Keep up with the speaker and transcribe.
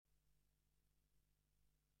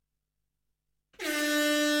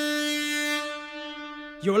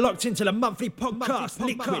You're locked into the monthly podcast,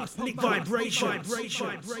 Liquid Vibrations.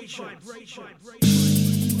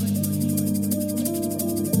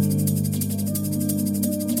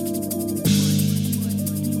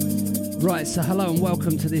 Right, so hello and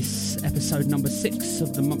welcome to this episode number 6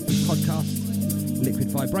 of the monthly podcast,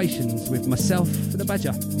 Liquid Vibrations, with myself, the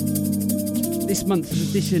Badger. This month's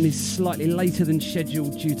edition is slightly later than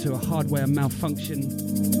scheduled due to a hardware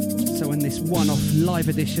malfunction, so in this one-off live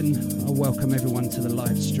edition, I welcome everyone to the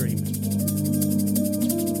live stream.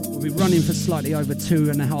 We'll be running for slightly over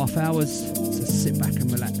 2.5 hours, so sit back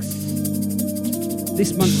and relax.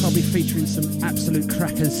 This month I'll be featuring some absolute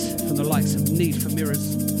crackers from the likes of Need for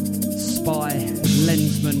Mirrors, Spy,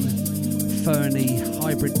 Lensman, Fernie,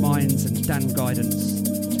 Hybrid Minds and Dan Guidance.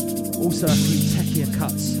 Also a few techier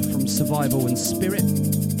cuts from Survival and Spirit.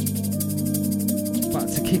 But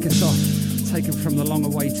to kick us off, taken from the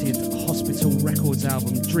long-awaited Hospital Records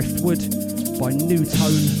album Driftwood by New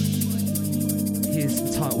Tone, here's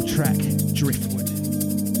the title track, Driftwood.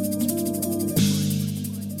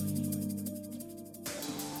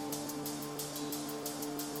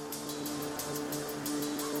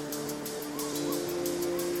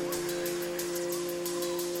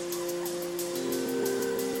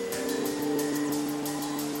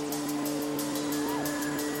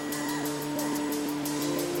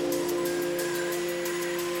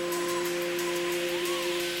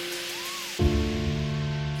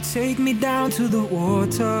 Take me down to the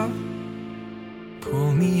water,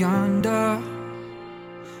 pull me under,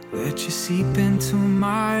 let you seep into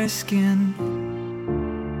my skin.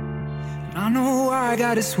 And I know I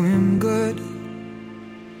gotta swim good,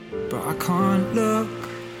 but I can't look,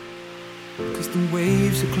 'cause the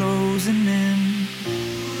waves are closing in.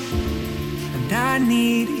 And I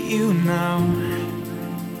need you now,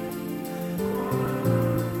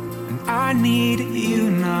 and I need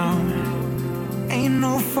you now. Ain't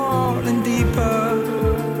no falling deeper,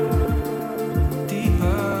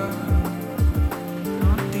 deeper,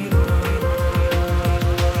 not deeper.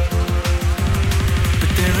 But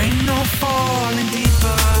there ain't no falling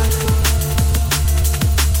deeper.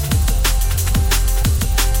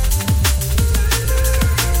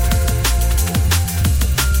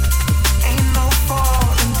 Ain't no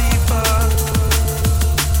falling deeper,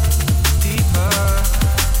 deeper,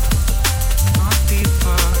 not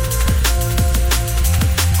deeper.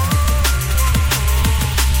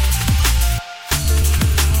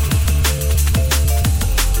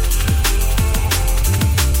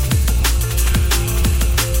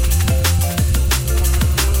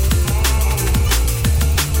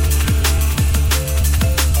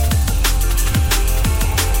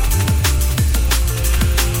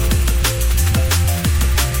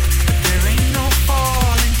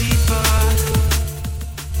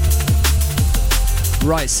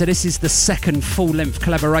 Right, so this is the second full-length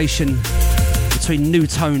collaboration between New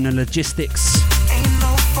Tone and Logistics.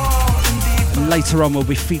 And later on we'll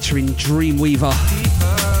be featuring Dreamweaver.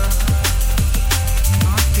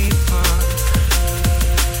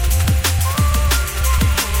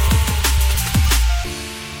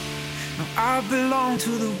 Now I belong to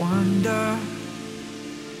the wonder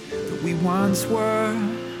that we once were.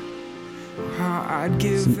 How I'd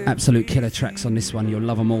give Some absolute killer tracks on this one, you'll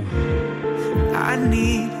love them all. I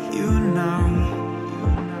need you now.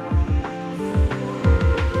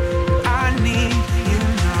 I need you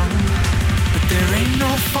now. But there ain't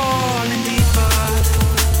no falling deeper.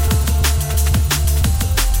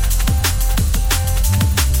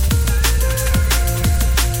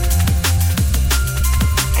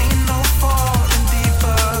 Ain't no falling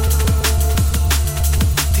deeper.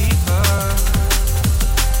 Deeper,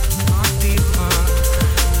 not deeper.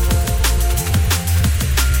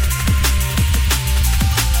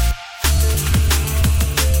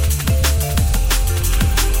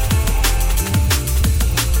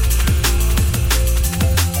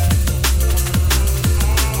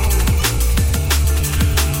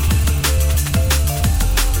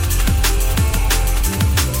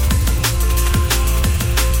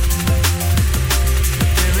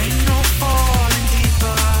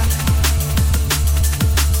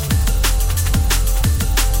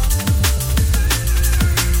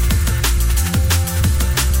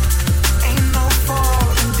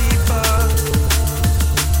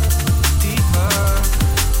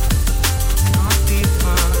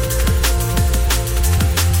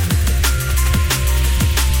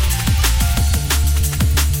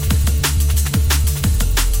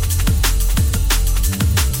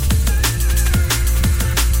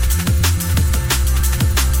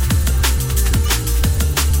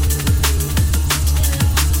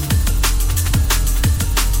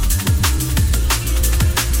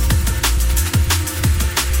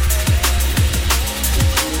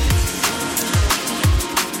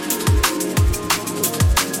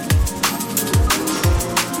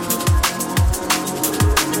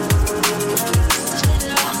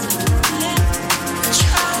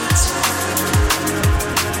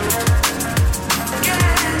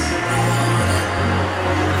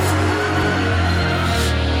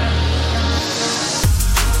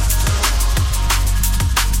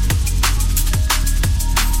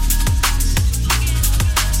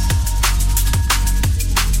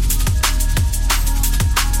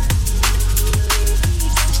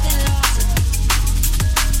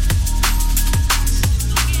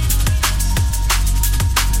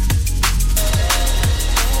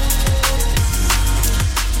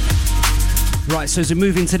 Right, so as we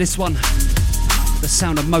move into this one, the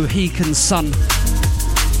sound of Mohican Sun.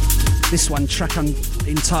 This one, track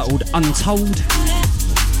entitled Untold.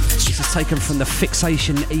 This is taken from the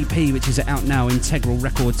Fixation EP, which is out now, Integral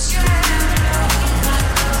Records.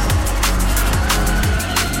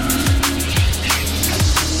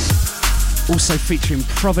 Also featuring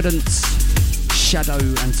Providence, Shadow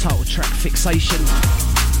and title track Fixation.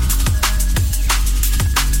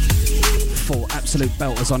 4 absolute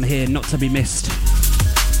belters on here, not to be missed.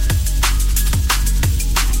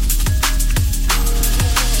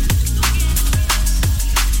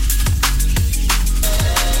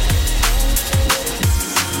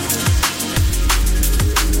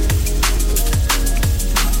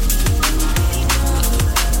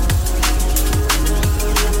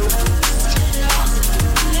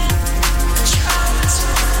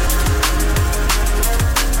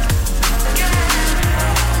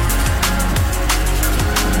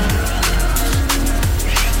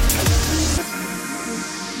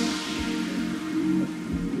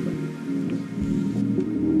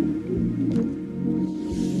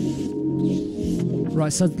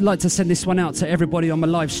 Right, so I'd like to send this one out to everybody on my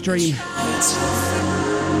live stream.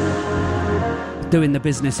 Doing the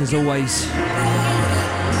business as always.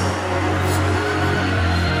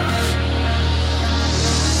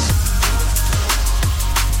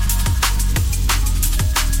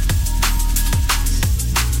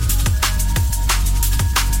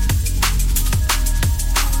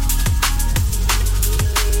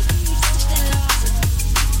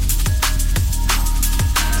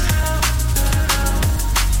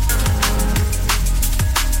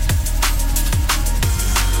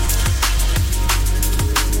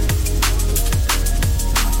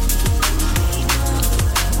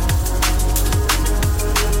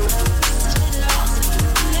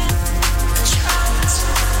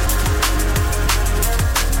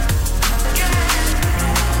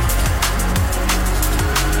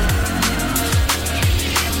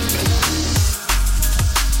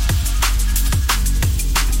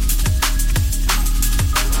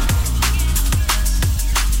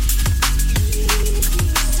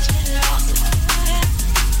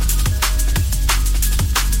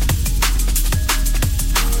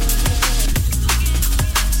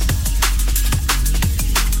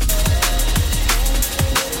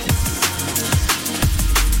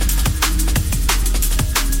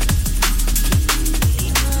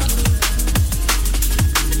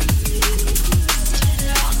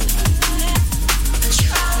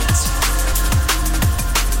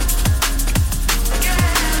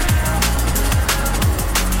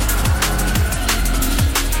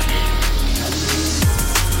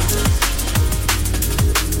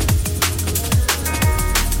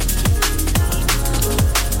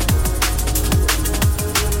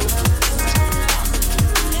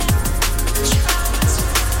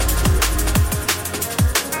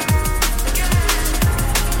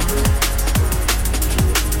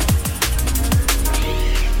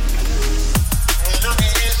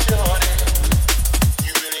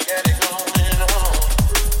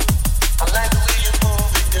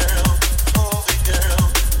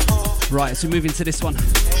 Right, so we move into this one.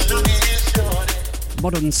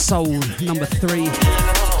 Modern Soul, number 3.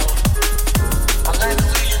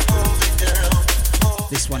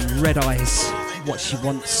 This one, Red Eyes, What She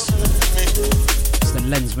Wants. It's the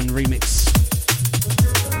Lensman remix.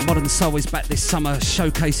 Modern Soul is back this summer,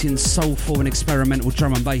 showcasing soulful and experimental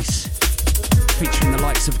drum and bass, featuring the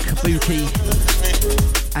likes of Kabuki,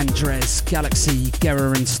 Andres, Galaxy,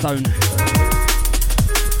 Guerra and Stone.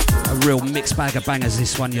 A real mixed bag of bangers,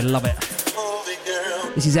 this one, you'll love it.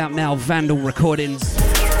 This is out now, Vandal Recordings.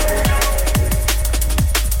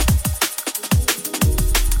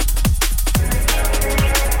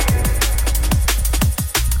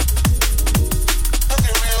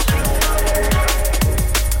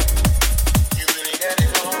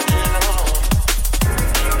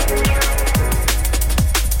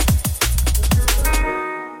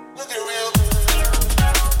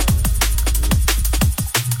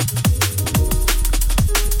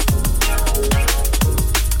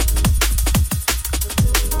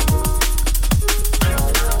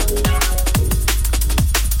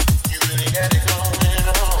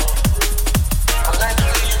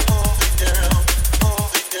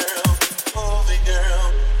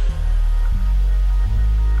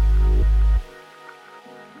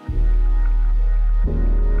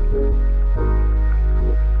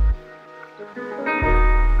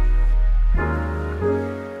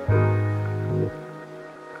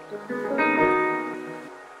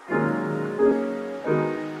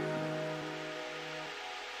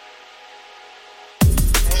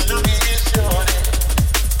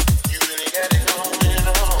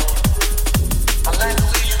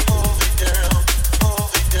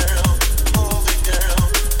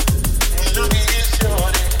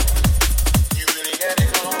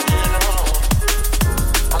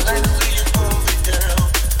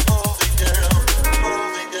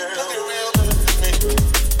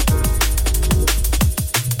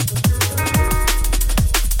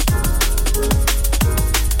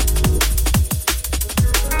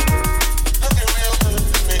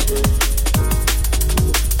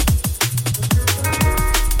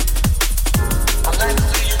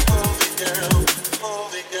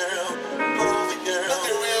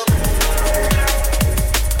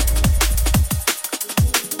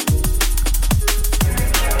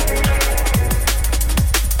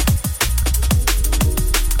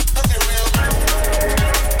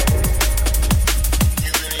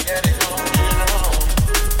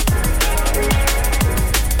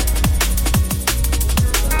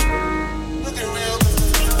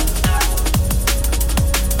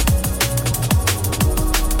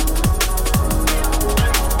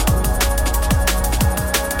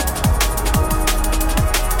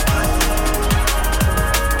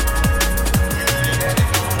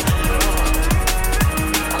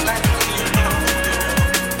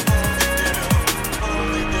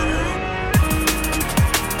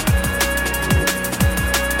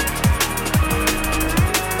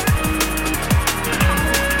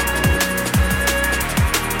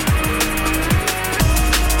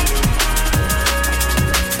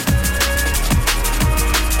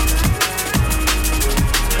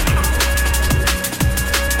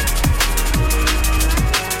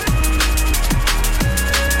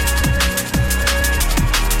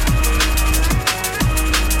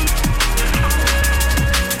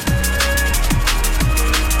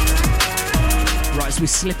 we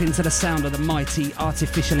slip into the sound of the mighty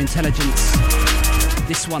Artificial Intelligence.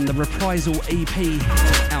 This one, the Reprisal EP,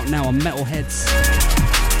 out now on Metalheads.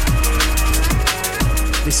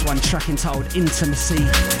 This one, track entitled Intimacy.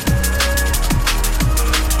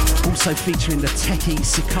 Also featuring the techie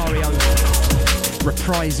Sicario,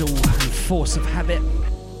 Reprisal and Force of Habit.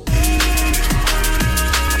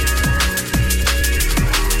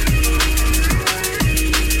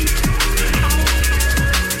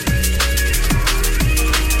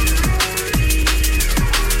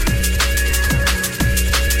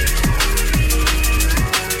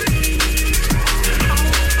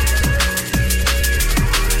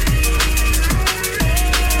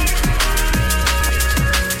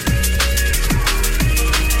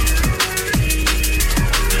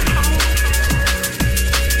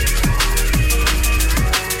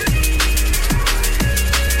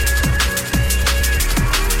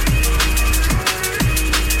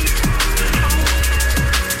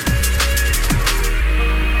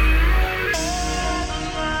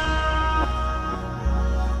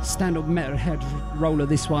 Stand-up Metalhead roller,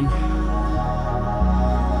 this one.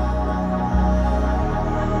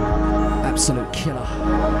 Absolute killer.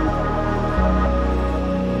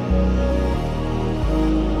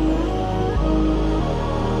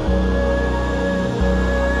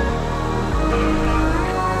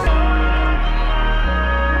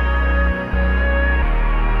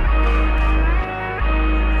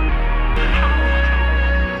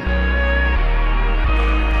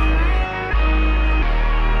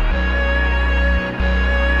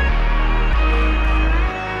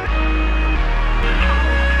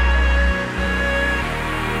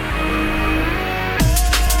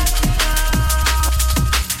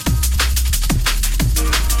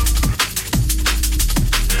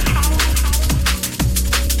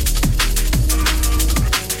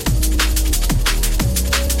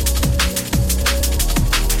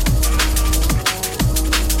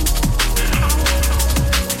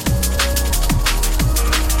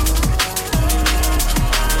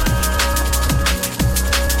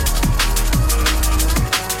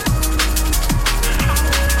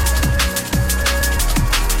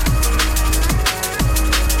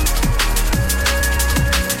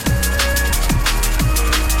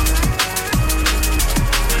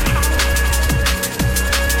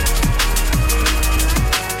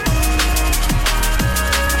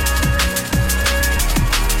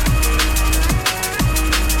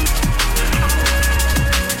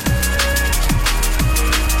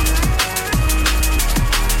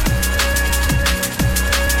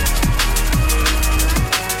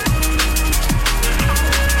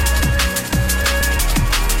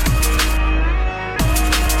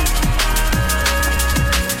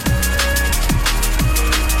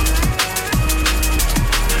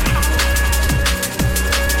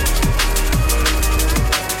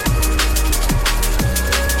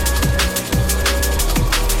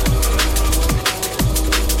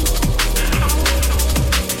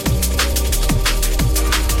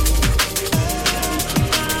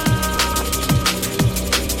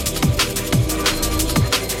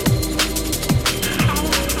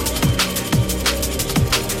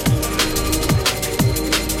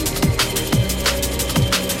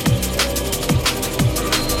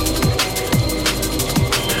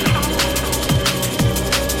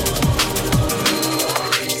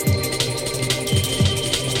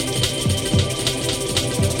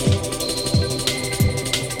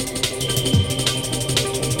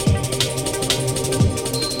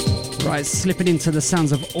 Slipping into the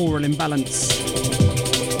sounds of Aural Imbalance.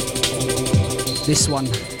 This one,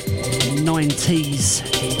 9Ts.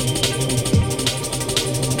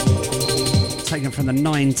 Taken from the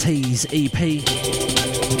 9Ts EP.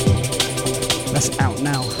 That's out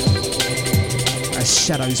now as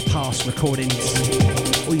Shadows Past recordings.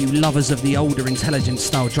 All you lovers of the older intelligent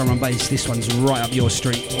style drum and bass, this one's right up your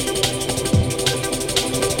street.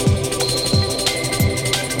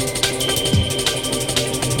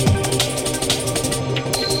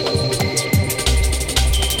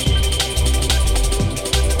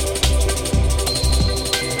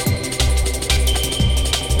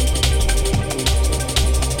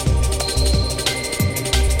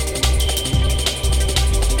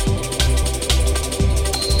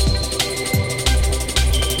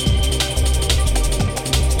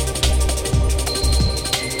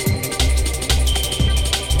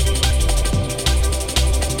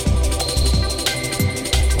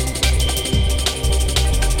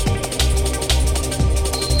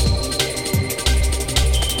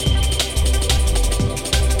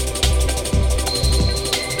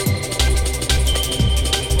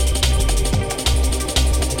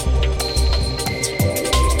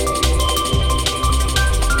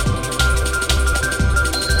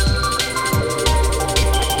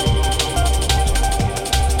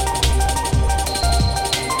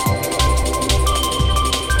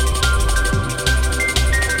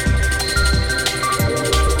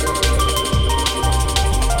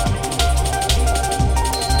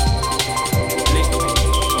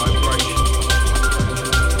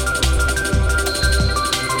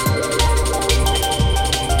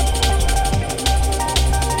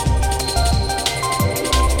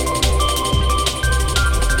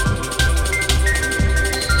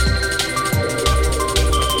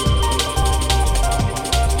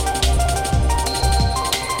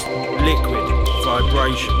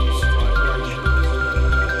 Vibrations.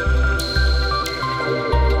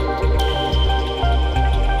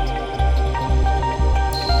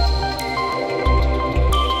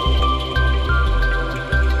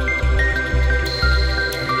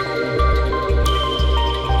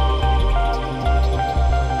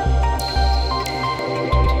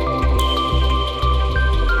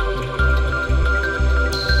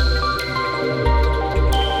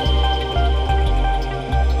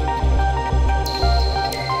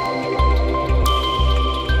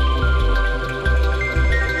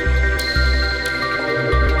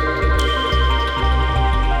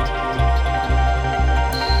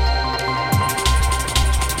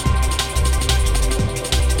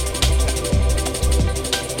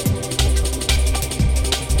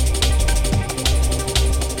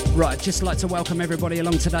 Just like to welcome everybody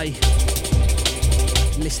along today,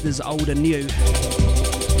 listeners old and new.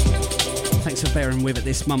 Thanks for bearing with it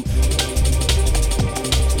this month.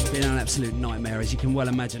 It's been an absolute nightmare, as you can well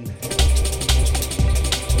imagine.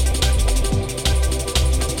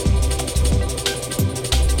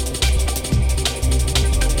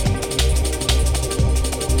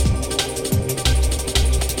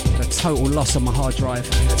 A total loss on my hard drive,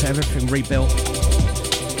 to everything rebuilt,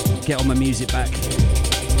 get all my music back.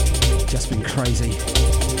 Just been crazy,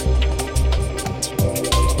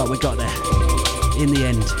 but we got there in the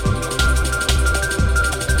end.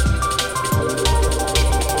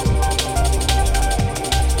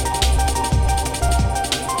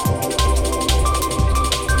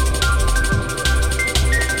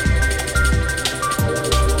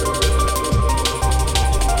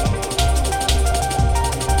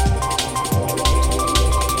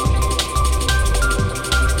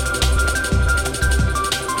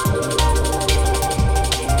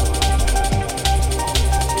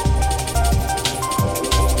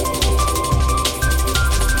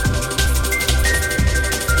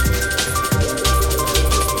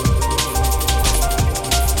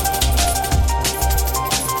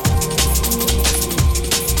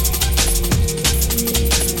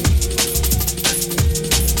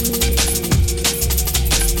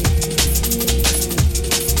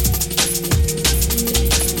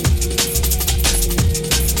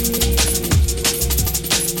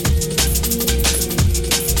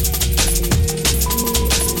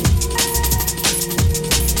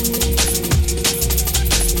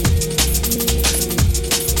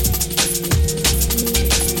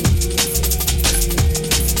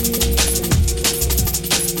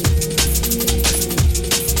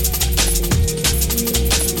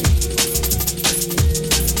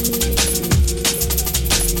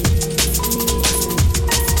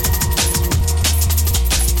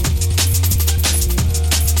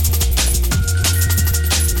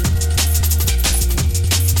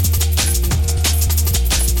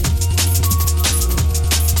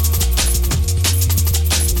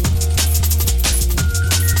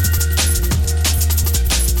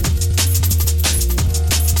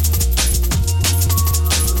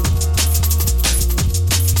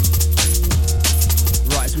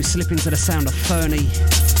 To the sound of Fernie.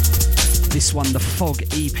 This one, the Fog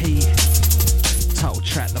EP. Title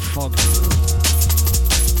track, The Fog.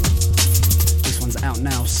 This one's out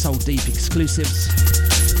now, Soul Deep exclusives.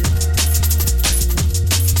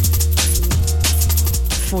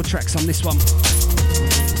 4 tracks on this one.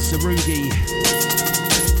 Sarugi.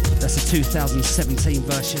 That's a 2017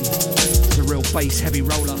 version. It's a real bass heavy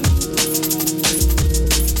roller.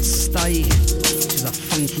 Stay, which is a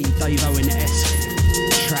funky Dave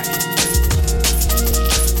Owen-esque track.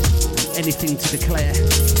 Anything to Declare,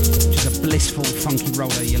 which is a blissful funky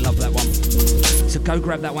roller. You love that one, so go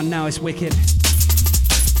grab that one now. It's wicked.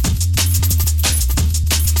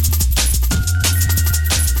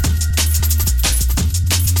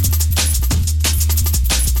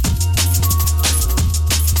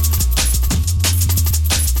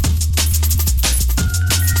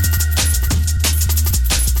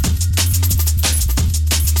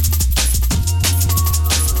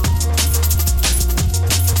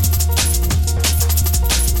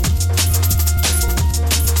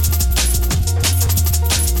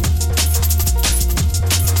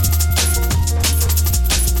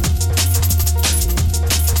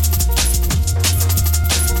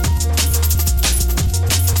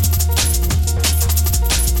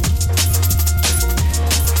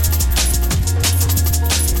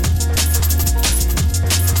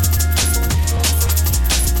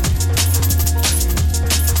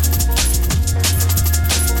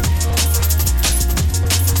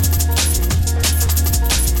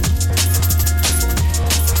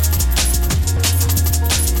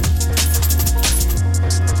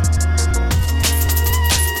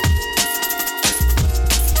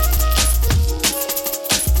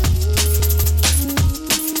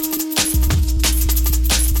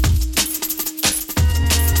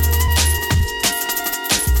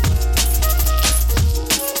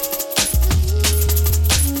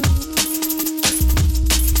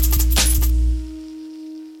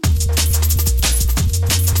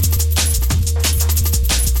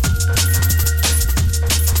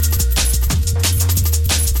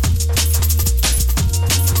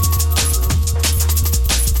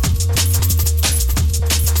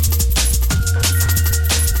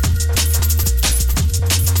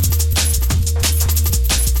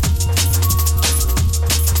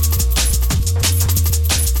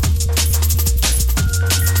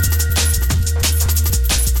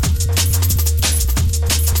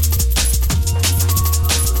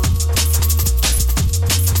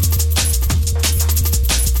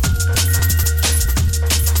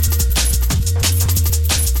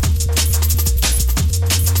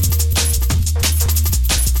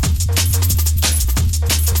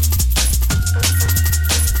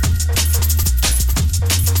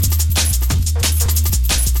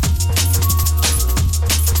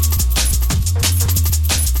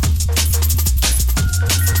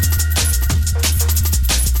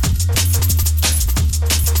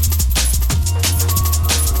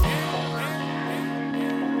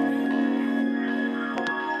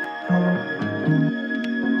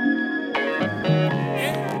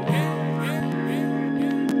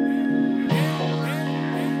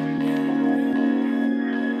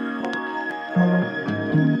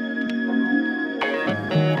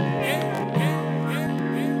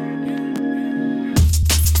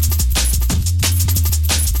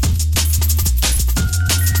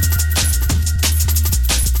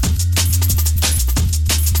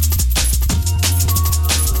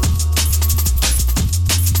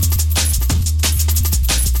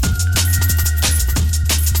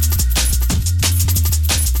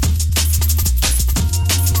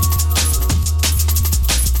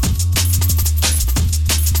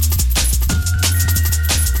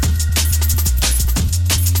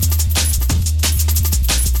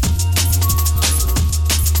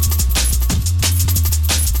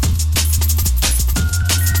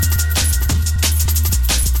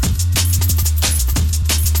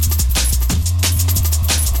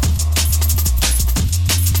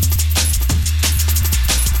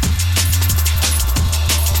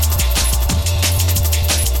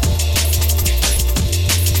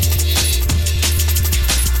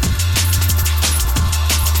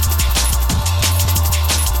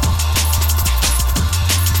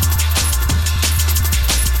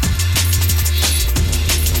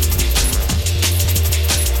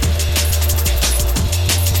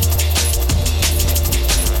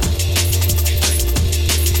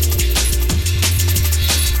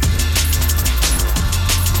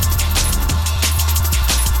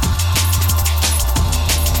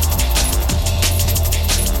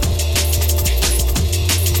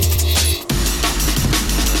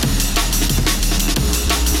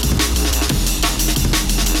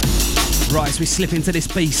 Right, as we slip into this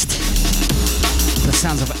beast, the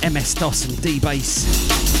sounds of MS-DOS and D-Bass.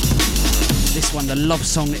 This one, the Love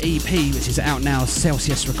Song EP, which is out now,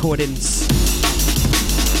 Celsius Recordings.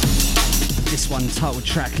 This one, title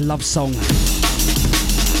track, Love Song.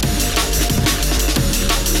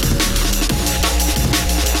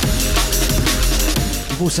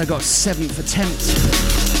 We've also got Seventh Attempt,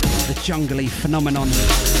 the Jungly Phenomenon, and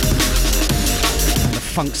the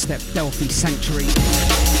Funk Step Delphi Sanctuary.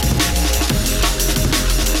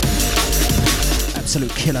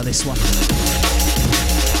 Absolute killer, this one.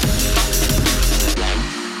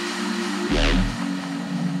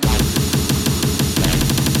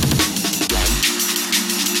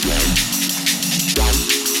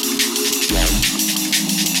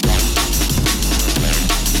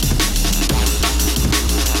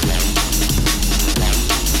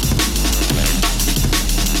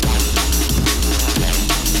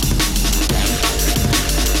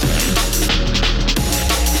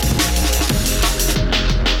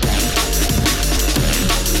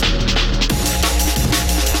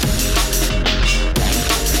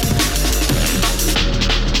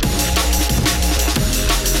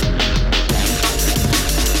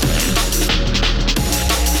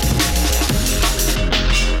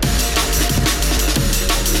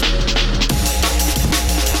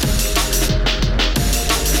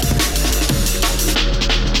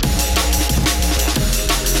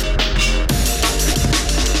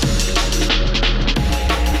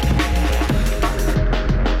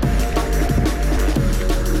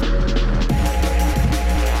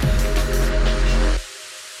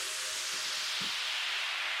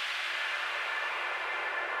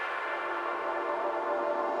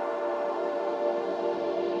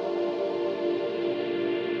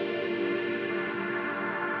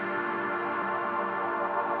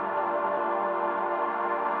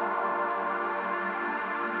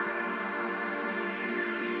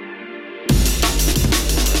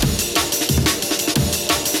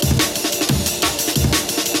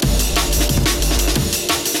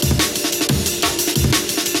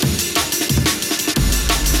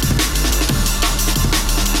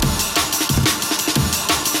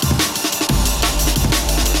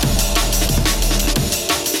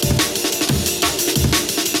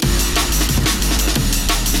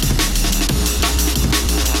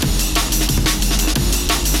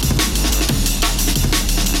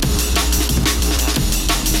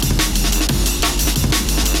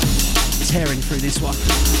 This one,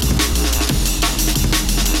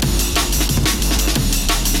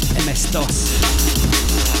 MS-DOS,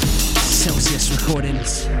 Celsius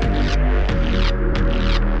Recordings,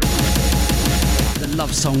 the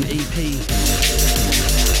Love Song EP.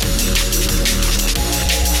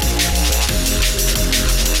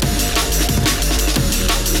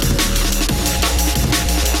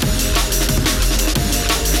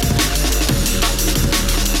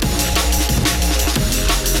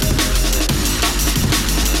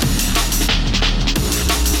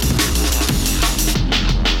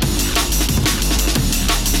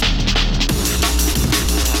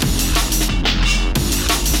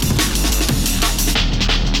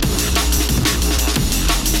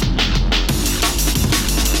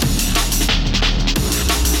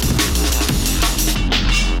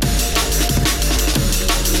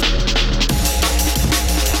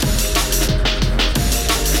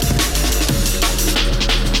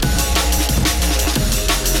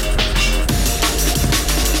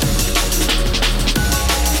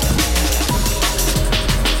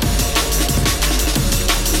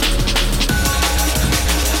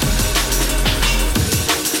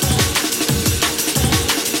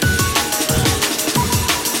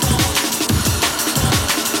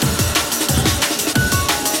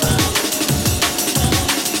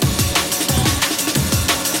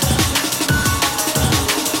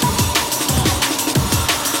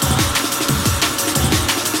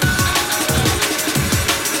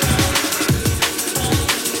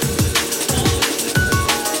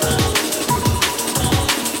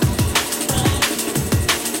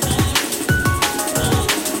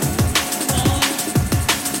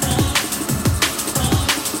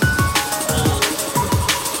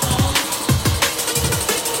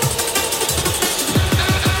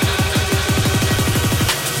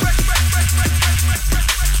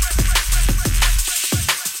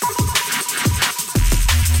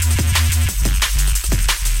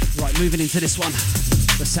 Moving into this one,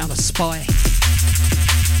 the sound of Spy,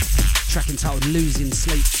 track entitled Losing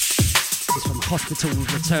Sleep. It's from Hospital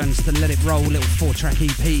Returns to Let It Roll, little 4-track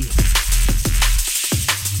EP.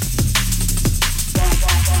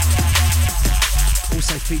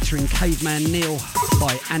 Also featuring Caveman Neil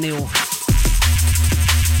by Anil,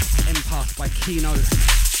 Empath Kino and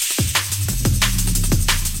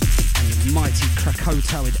the mighty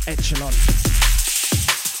Krakota with Echelon.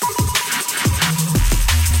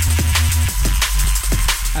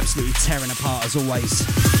 Absolutely tearing apart as always.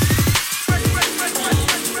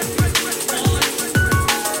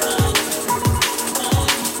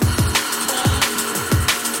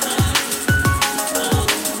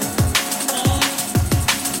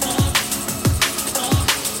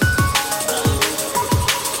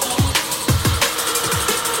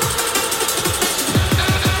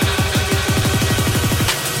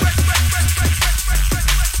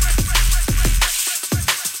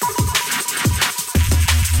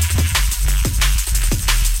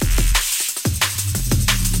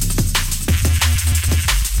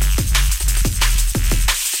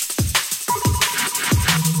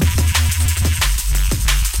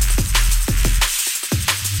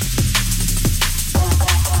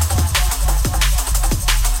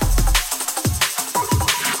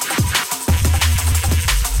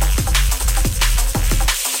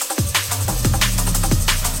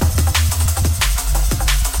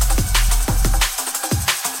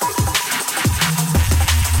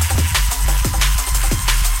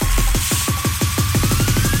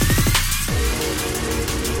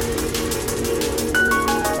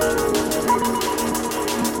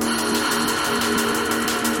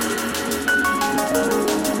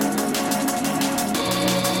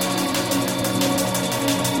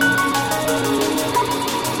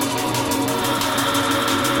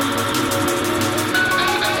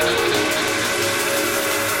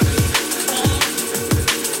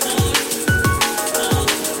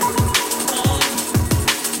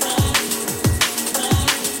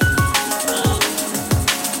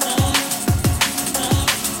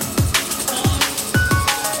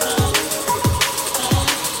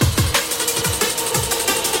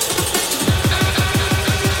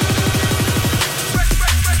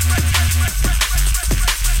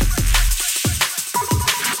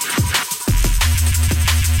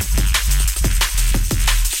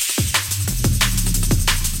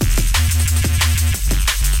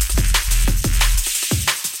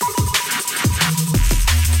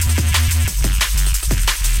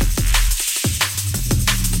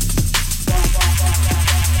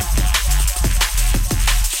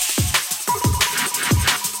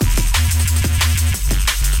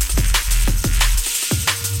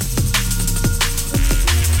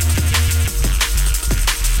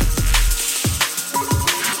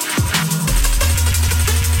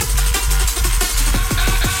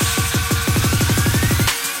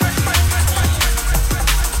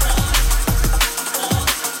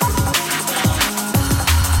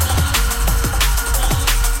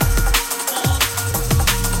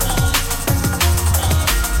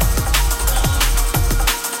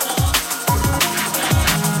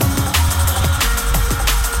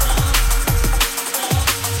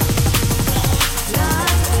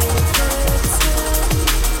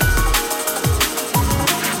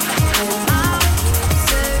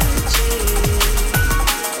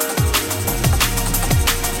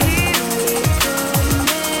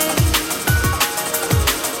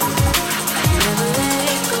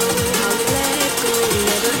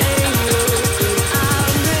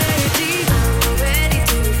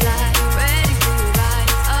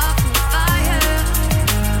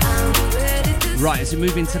 Right, as we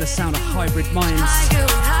move into the sound of Hybrid Minds.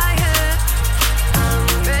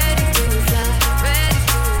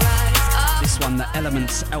 This one, the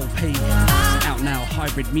Elements LP, is out now,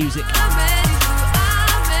 Hybrid Music.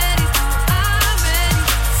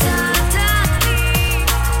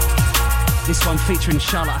 This one featuring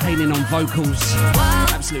Charlotte Haining on vocals,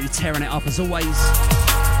 absolutely tearing it up as always.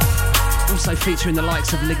 Also featuring the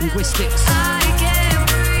likes of Linguistics.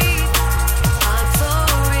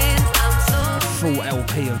 Full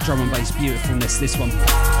LP of drum and bass beautifulness, this one.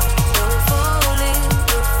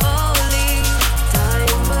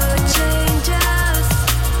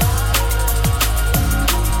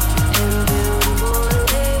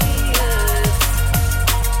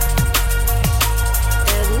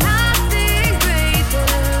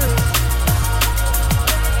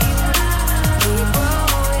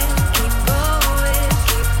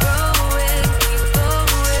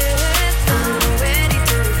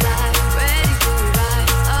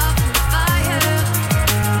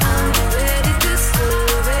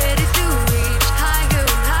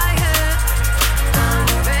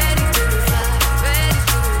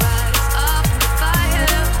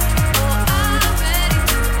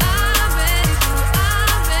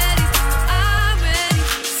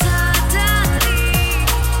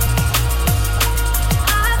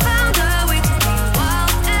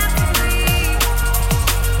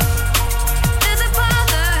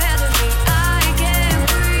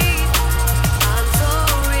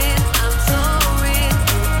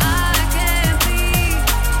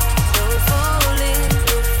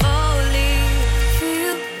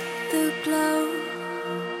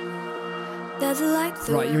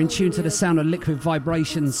 Right, you're in tune to the sound of Liquid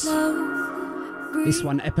Vibrations. This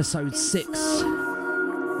one, episode 6.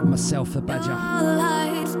 Myself, the Badger.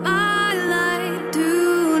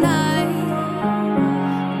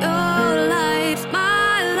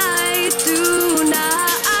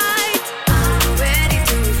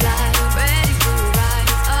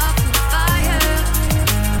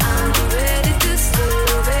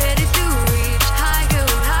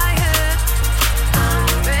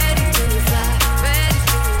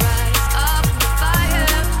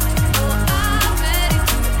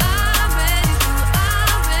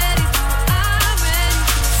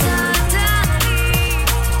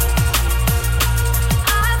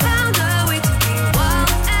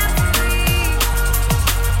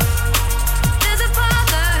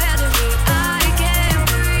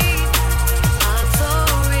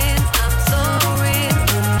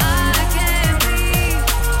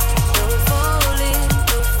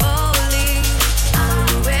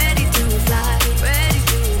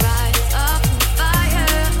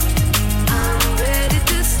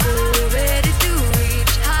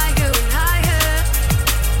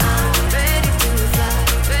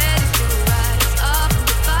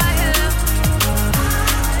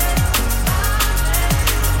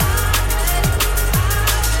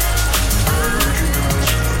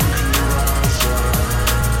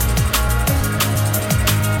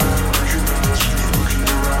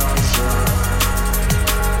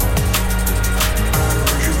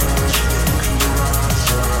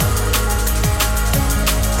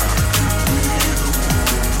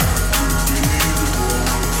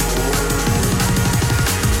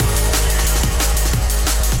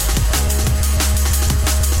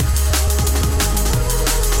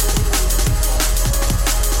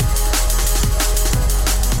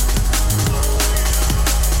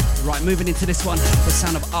 Moving into this one, the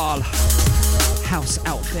sound of Arl, House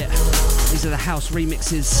Outfit. These are the house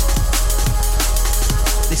remixes.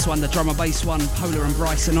 This one, the drum and bass one, Polar and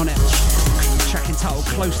Bryson on it. Track entitled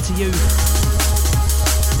Close to You.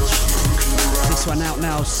 This one out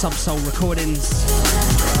now, Subsoul Recordings.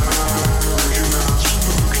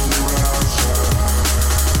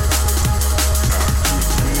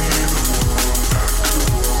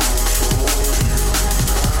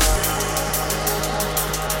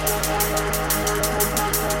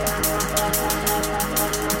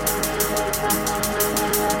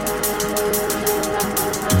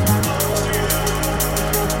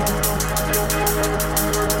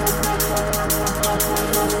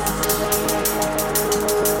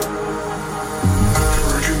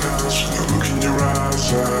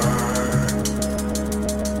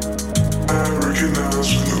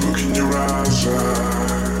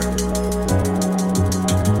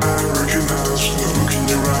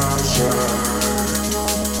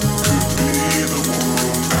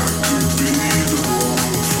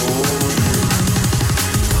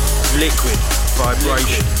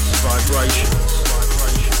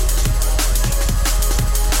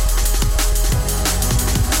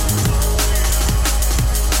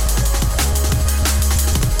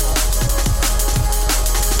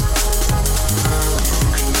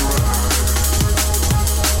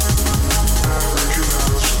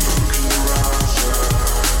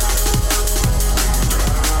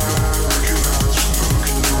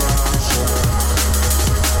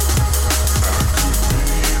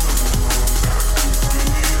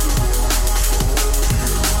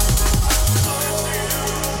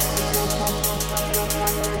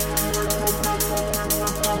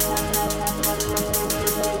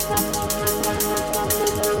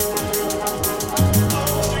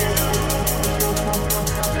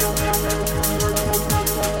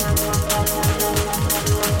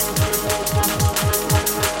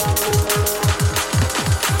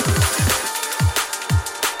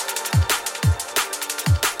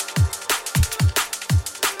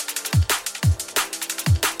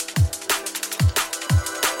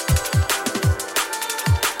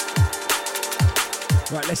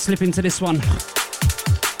 Right, let's slip into this one.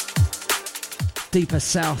 Deeper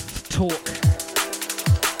South Talk.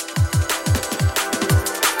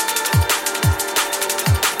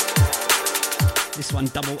 This one,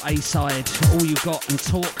 double A side, All You Got and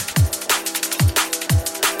Talk.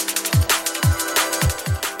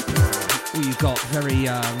 All You Got, very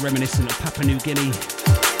reminiscent of Papua New Guinea.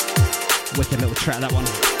 Wicked little track, that one.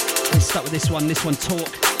 Let's start with this one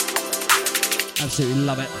Talk. Absolutely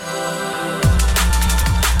love it.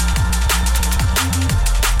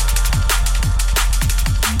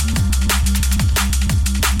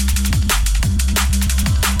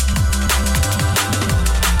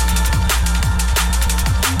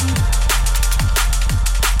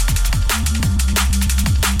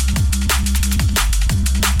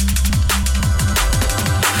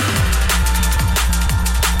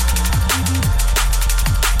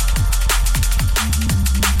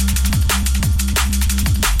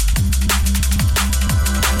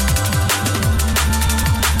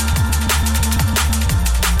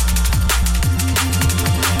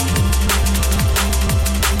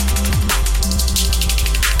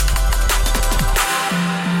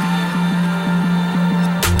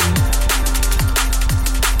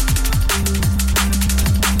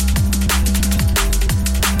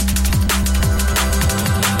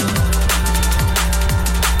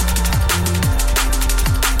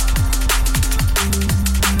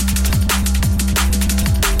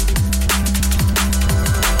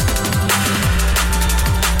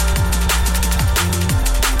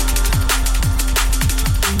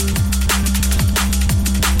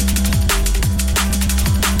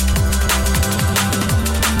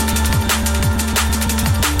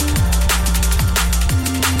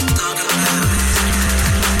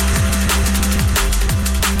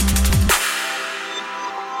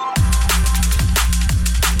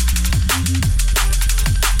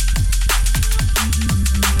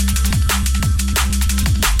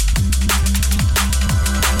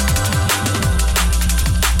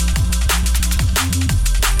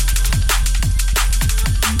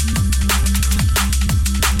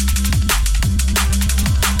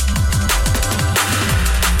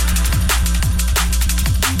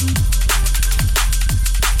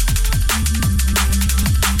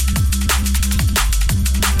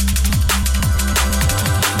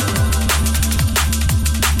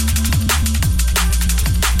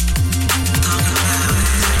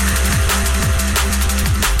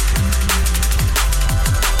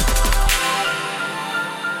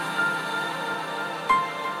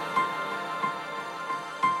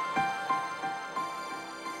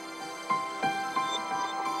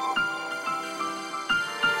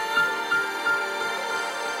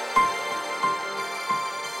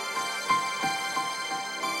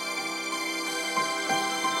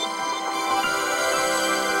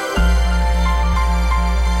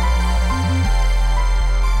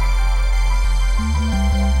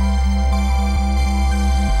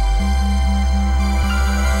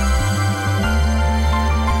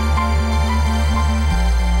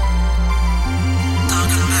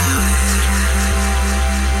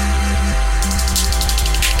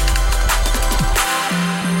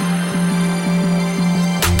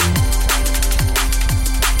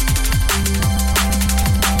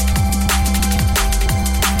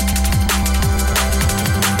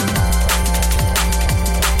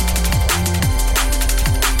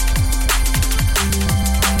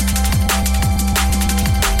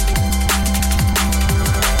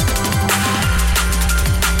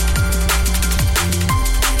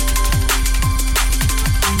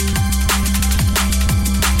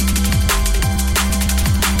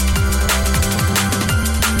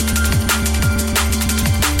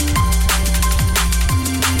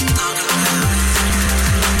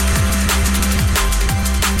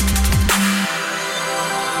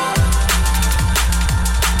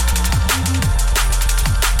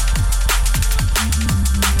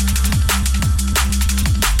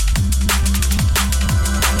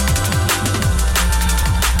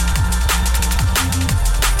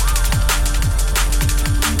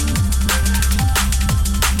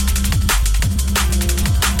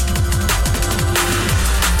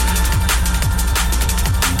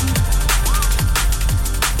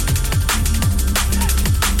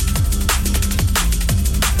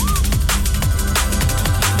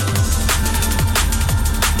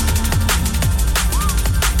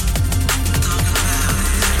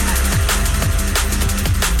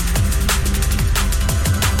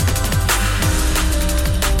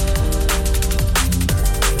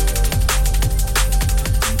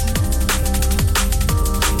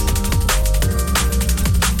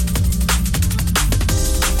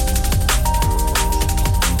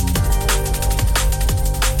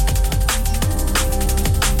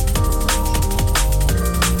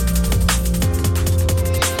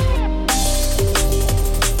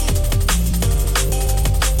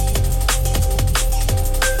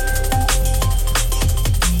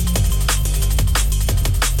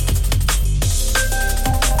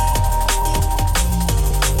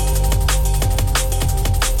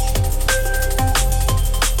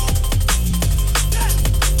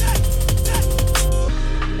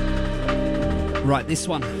 this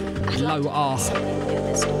one, Low R.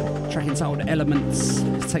 Track entitled Elements.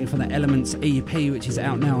 It's taken from the Elements EP, which is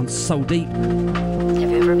out now on Soul Deep. Have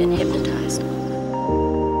you ever been hypnotized?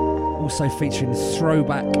 Also featuring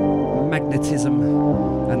Throwback, Magnetism,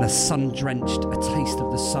 and the Sun Drenched, A Taste of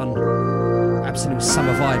the Sun. Absolute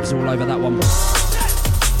summer vibes all over that one.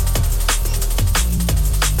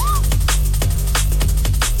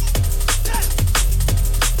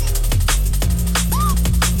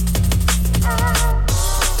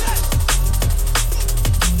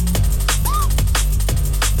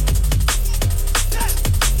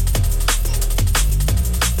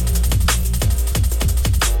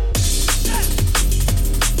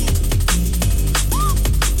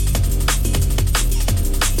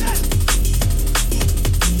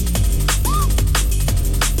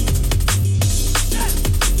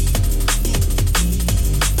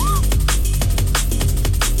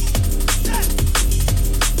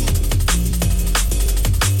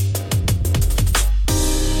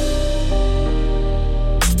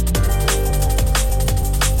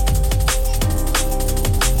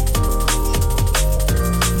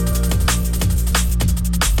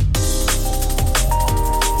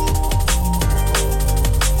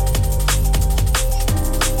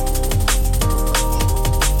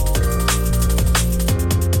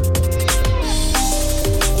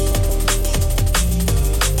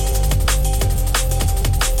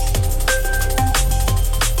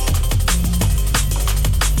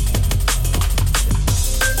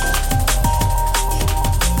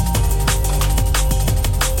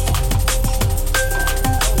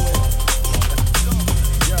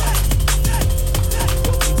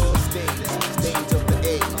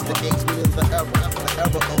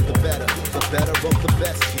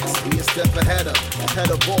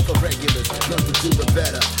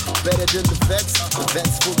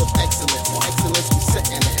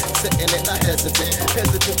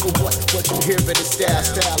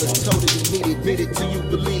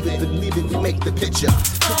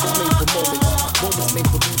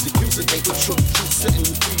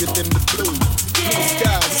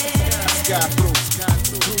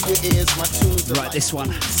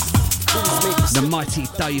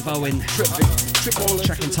 Dave Owen,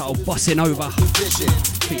 track entitled Bossing Over,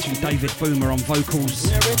 featuring David Boomer on vocals.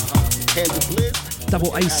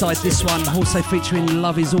 Double A-side this one, also featuring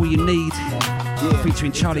Love Is All You Need,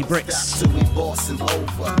 featuring Charlie Bricks. Hit him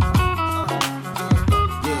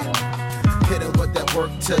with that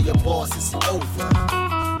work till your boss is over.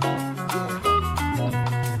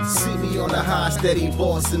 See me on the high, steady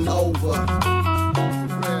bossing over.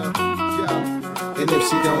 And if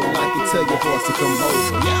she don't like it, tell your boss to come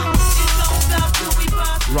over.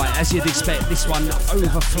 Right, as you'd expect, this one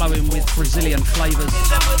overflowing with Brazilian flavours.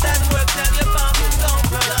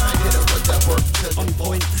 On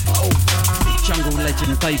point. Jungle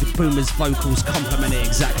legend David Boomer's vocals complement it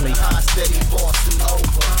exactly.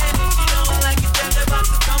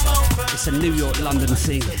 It's a New York, London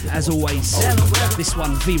thing, as always. This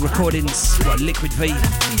one, V Recordings, well, Liquid V.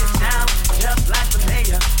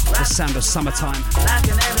 The sound of summertime. Like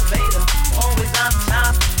an elevator, always on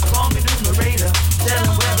top. Call me numerator. Tell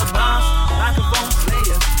them where the boss, microphone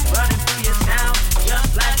slayer. Running through your town,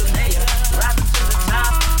 just like a mayor. Rapping to the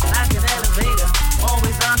top, like an elevator.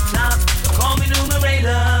 Always on top. Call me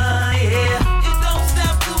numerator, yeah. It don't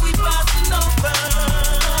stop till we bossing over.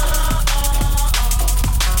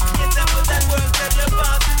 Get up with that work that your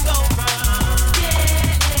boss is over.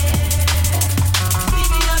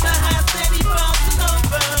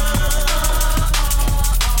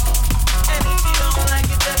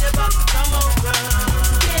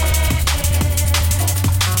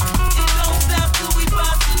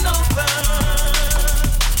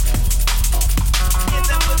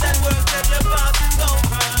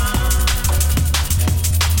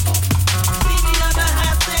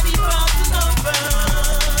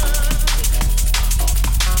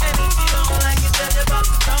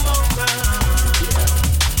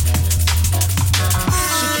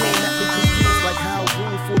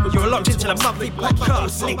 To the monthly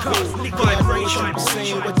podcast, Nick Vibration.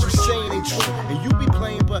 Saying what you saying ain't true, and you be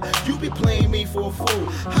playing, but you be playing me for a fool.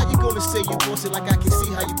 How you gonna say you boss it like I can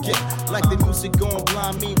see how you get? Like the music gon'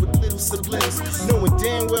 blind me with little sublims, knowing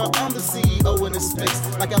damn well I'm the CEO in this space.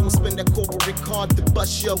 Like I won't spend that corporate card to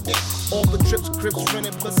bust yo. All the trips, crips,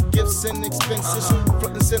 rented, plus gifts and expenses.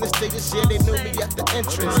 Front and center stages, yeah, they know me at the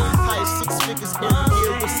entrance. Highest 6 figures every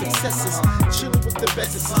year with successes. Chillin' with the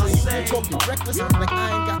bestest. You talking reckless, like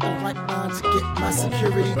I ain't got the right to get my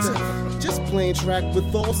security to just plain track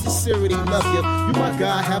with all sincerity. Love you, you my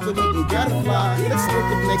guy, have a meeting, gotta fly. Let's link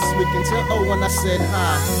up next week and tell when I said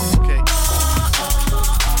hi. Okay.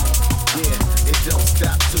 Yeah, It don't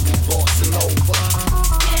stop till we bossing over.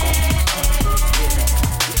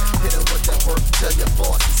 Hit him with that work till your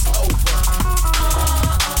boss is over.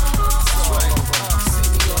 That's right. See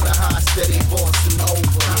me on the high, steady bossing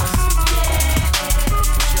over.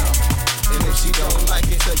 And if she don't like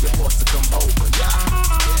it, tell your boss to come over.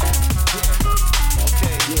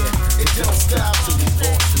 Okay, yeah. It don't stop till we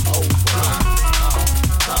bossing over.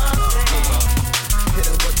 Hit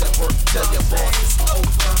him with that work till your boss is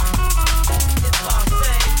over.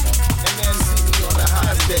 And then see me on the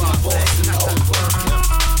high, steady bossing over.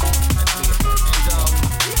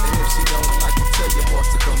 And if she don't like it, tell your boss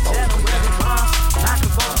to come over. Tell him where the boss, like a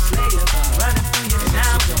boss slayer, running through your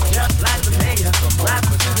town, just like the mayor,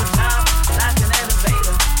 rising to the top, like an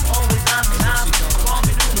elevator, always on time, call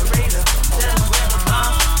me numerator. Tell him where the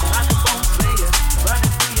boss, like a boss slayer,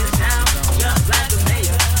 running through your town, just like the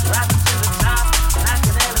mayor, rising to the top, like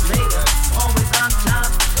an elevator, always on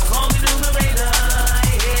time, call me numerator.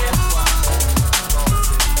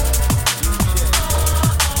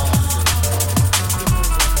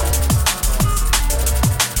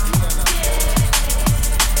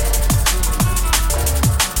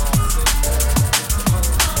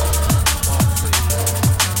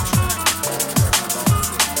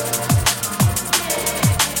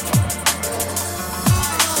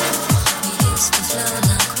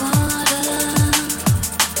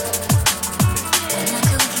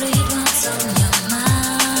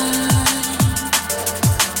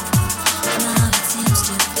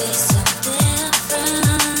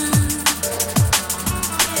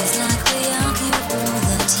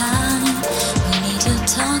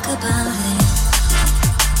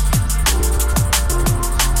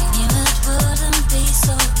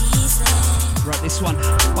 Right, this one,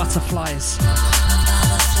 Butterflies.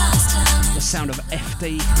 The sound of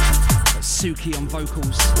FD, Suki on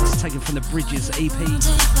vocals. It's taken from the Bridges EP. It's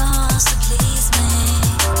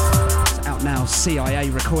out now,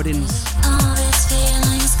 CIA Recordings.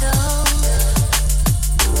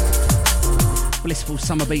 Blissful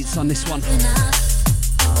summer beats on this one.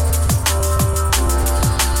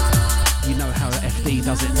 You know how FD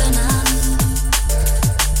does it.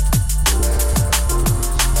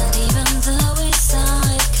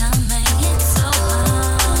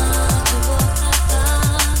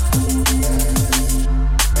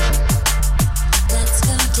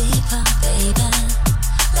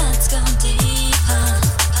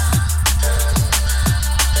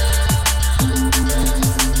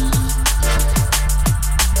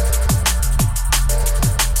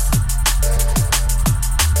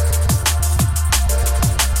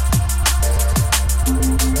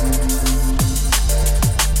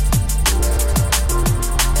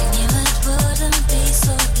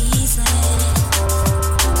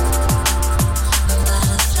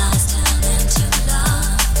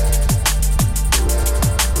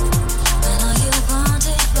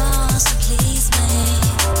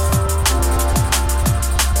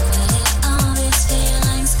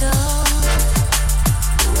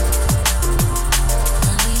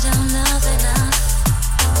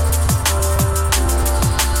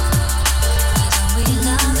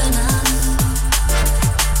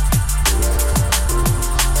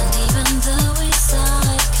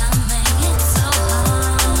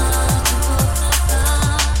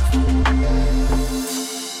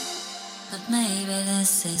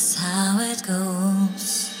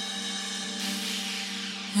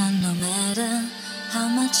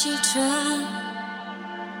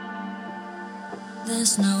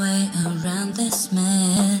 There's no way around this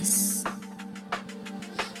mess.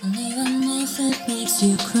 And even if it makes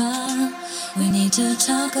you cry, we need to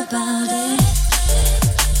talk about it.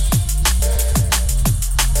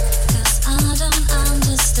 'Cause I don't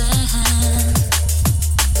understand.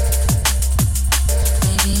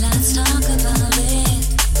 Baby, let's talk about it.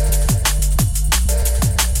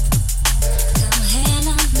 Come here,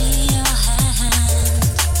 lend me your hand.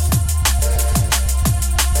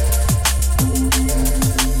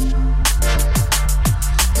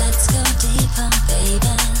 Let's go deeper,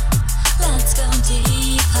 baby. Let's go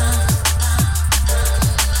deeper.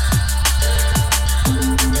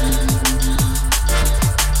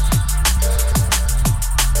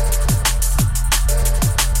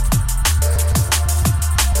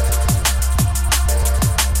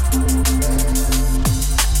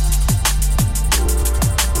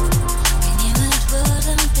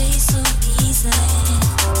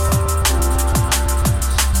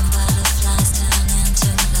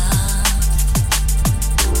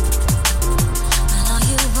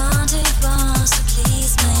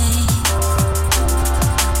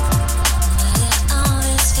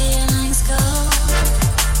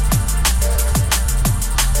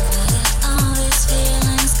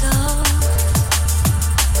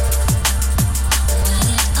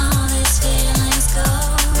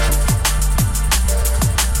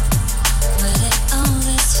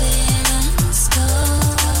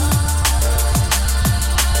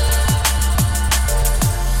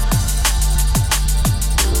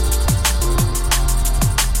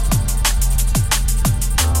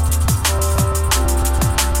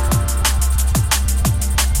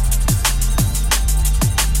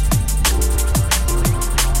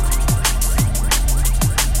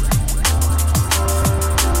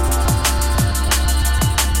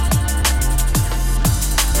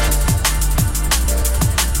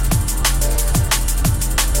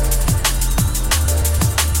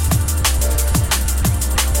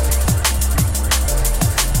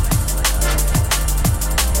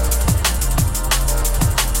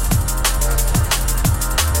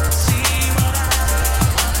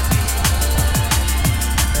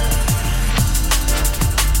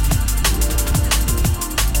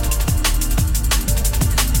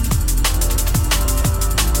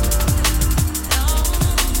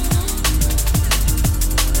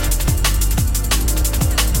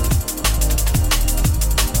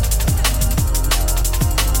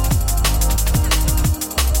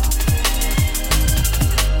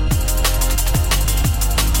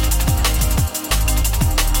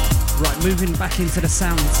 Moving back into the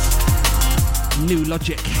sounds. New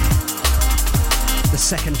Logic. The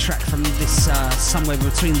second track from this Somewhere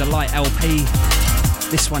Between the Light LP.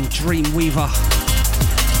 This one, Dreamweaver.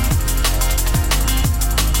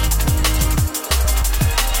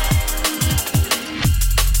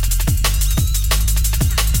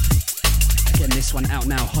 Again, this one out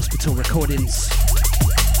now, Hospital Recordings.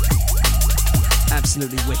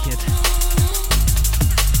 Absolutely wicked.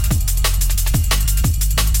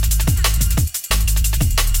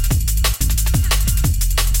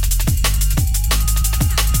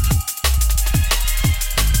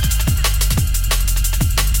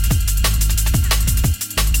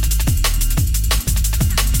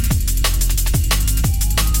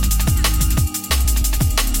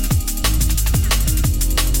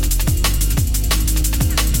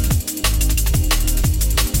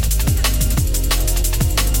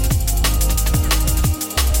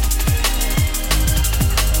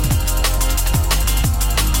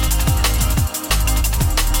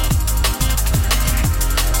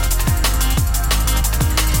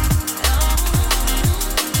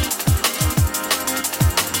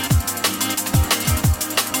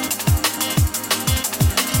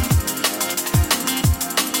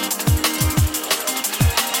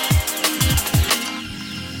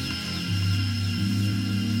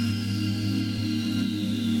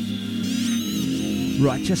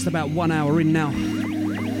 Right, just about 1 hour in now.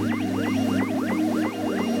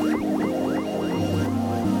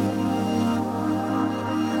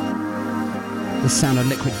 The sound of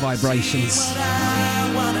Liquid Vibrations.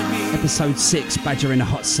 Episode 6, Badger in a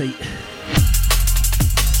Hot Seat.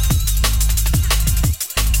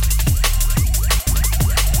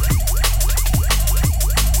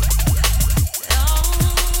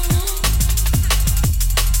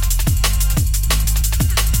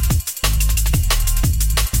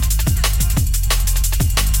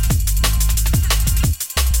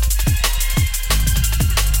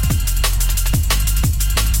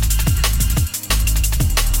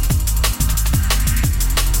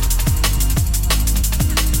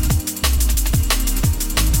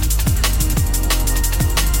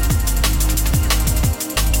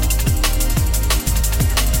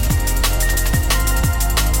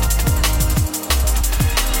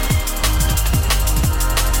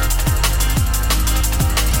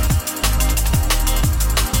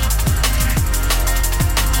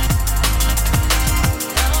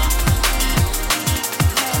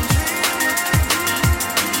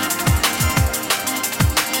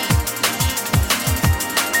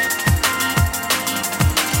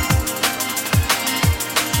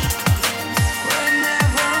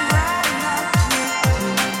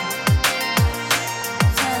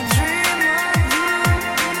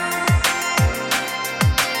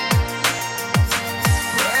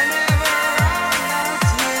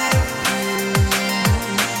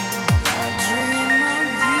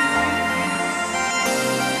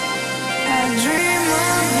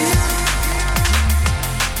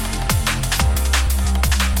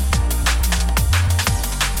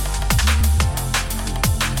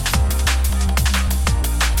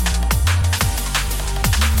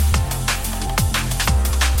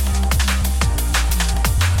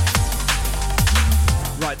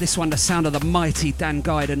 This one, the sound of the mighty Dan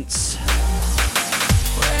Guidance.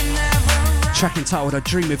 Track entitled I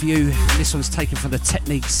Dream of You. And this one's taken from the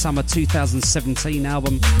Technique Summer 2017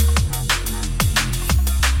 album.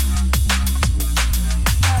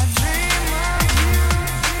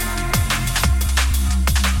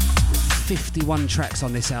 "51 tracks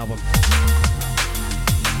on this album.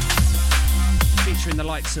 Featuring the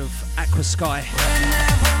likes of Aqua Sky,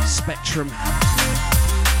 Spectrum,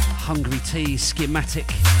 Hungry Tea,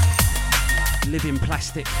 Schematic, Living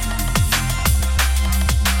Plastic,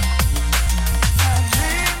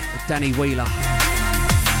 Danny Wheeler,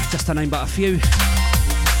 just to name but a few.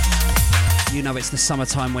 You know it's the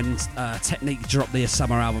summertime when Technique drop their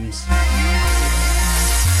summer albums.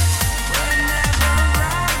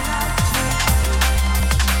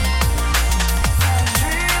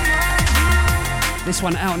 This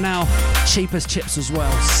one out now, cheap as chips as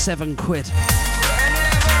well, £7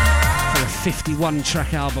 for a 51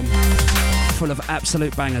 track album full of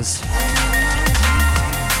absolute bangers.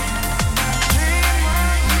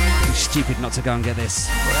 You're stupid not to go and get this.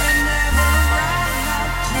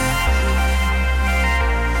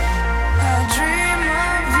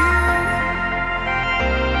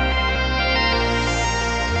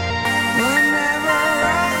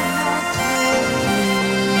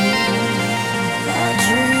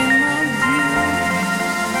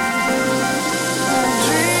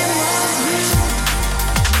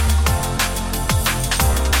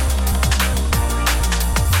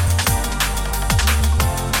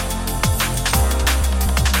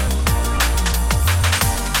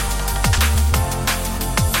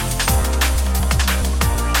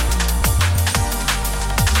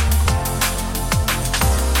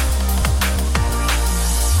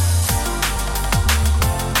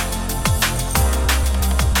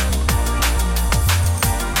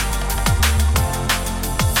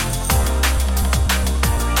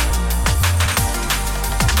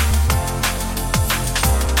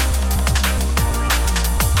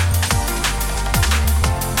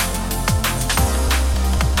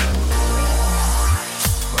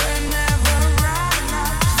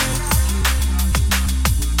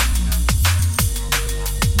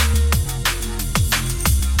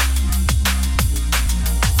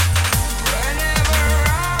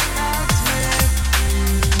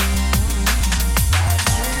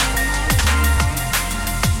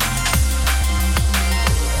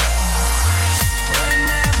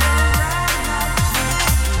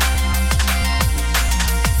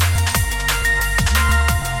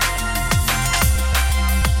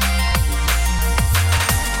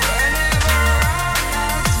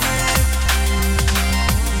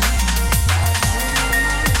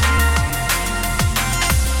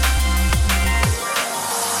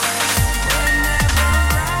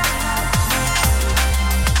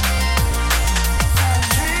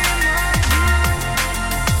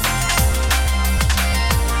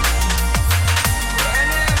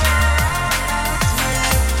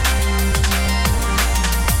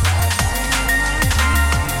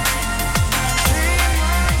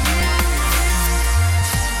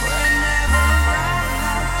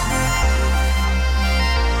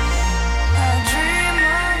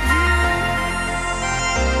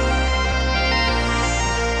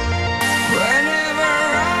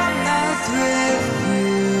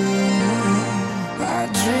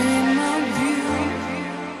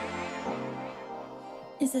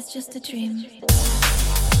 was just a dream.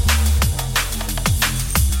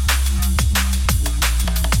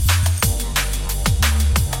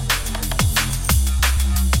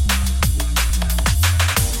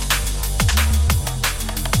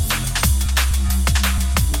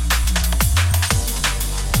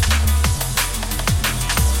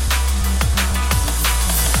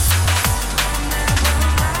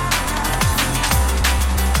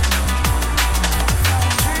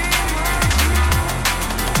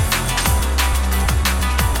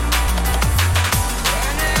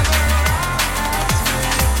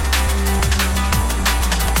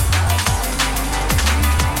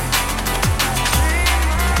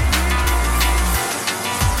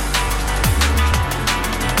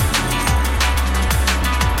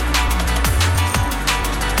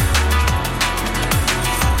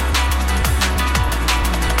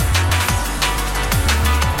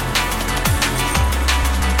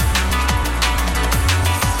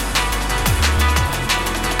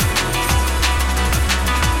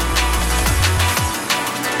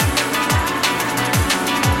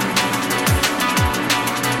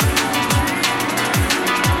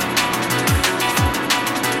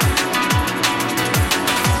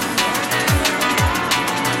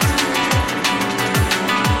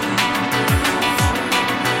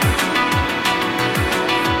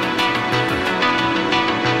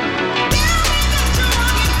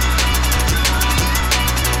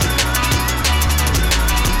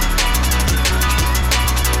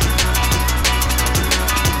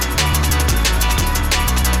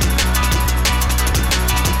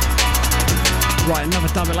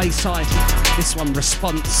 A-side, this one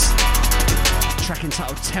Response, track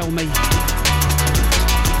entitled Tell Me,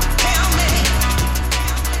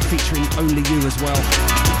 featuring Only You as well.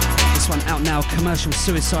 This one out now, Commercial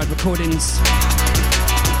Suicide Recordings.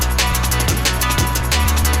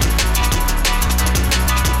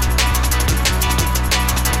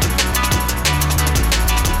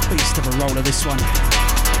 Beast of a roller, this one.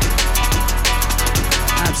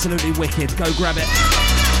 Absolutely wicked, go grab it.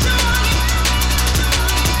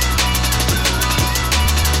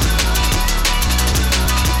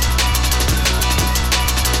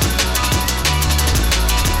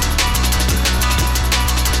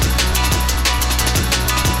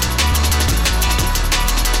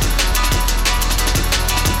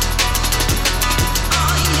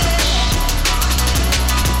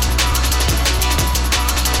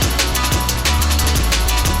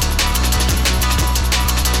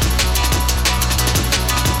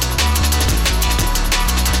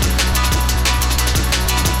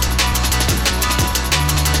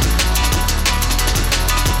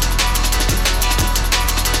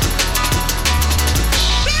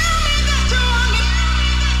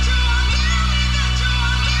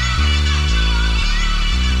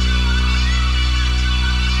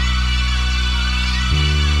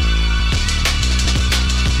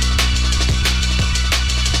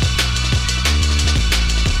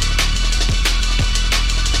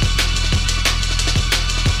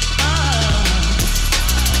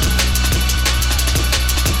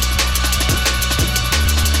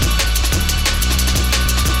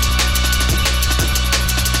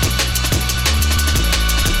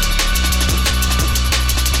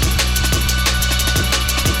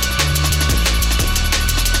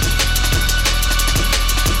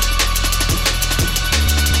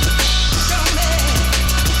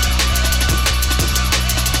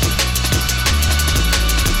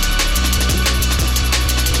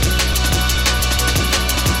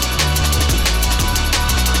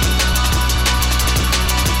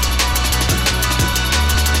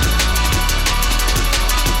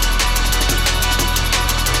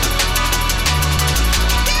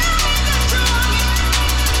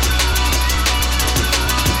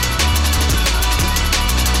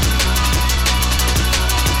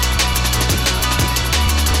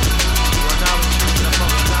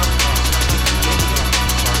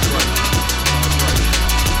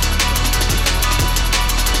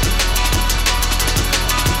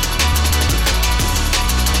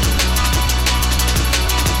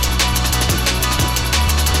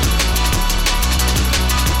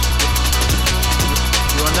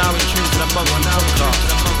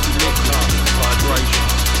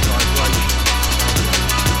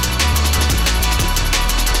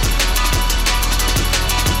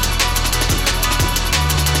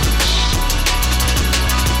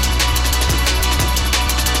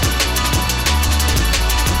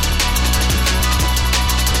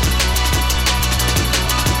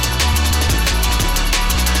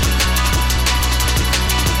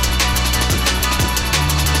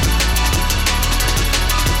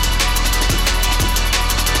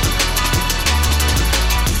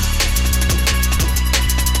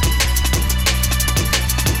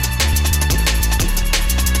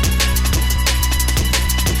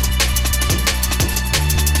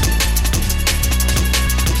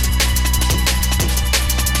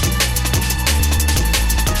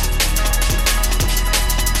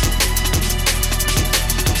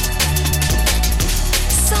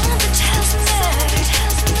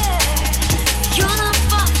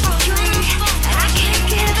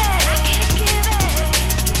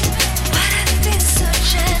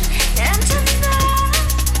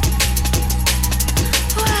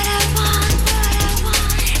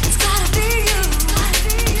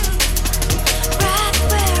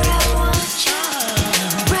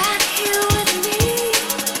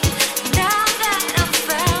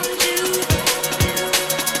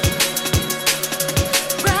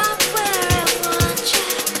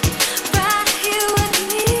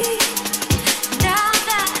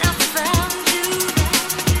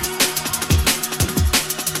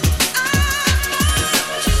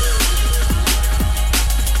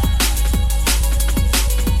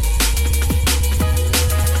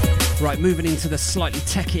 moving into the slightly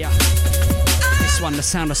techier. This one, The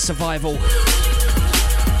Sound of Survival.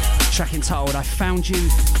 Track entitled I Found You.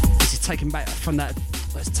 This is taken from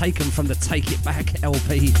the Take It Back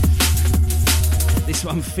LP. This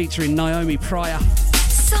one featuring Naomi Pryor.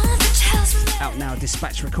 Out now,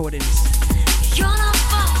 Dispatch Recordings. You're not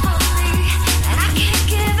far from me, and I can't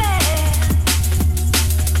give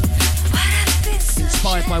it.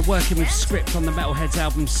 Inspired by working with Script on the Metalheadz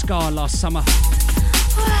album Scar last summer,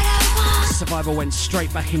 Survival went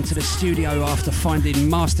straight back into the studio after finding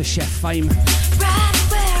MasterChef fame.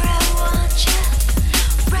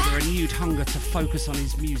 With a renewed hunger to focus on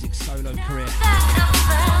his music solo career.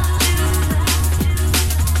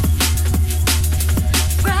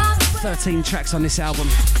 13 tracks on this album,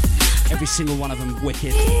 every single one of them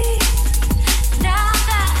wicked.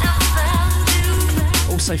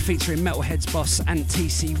 Also featuring Metalheadz boss and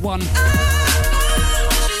TC1.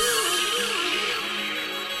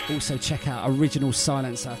 Also check out Original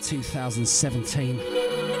Silencer 2017.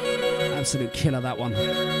 Absolute killer, that one.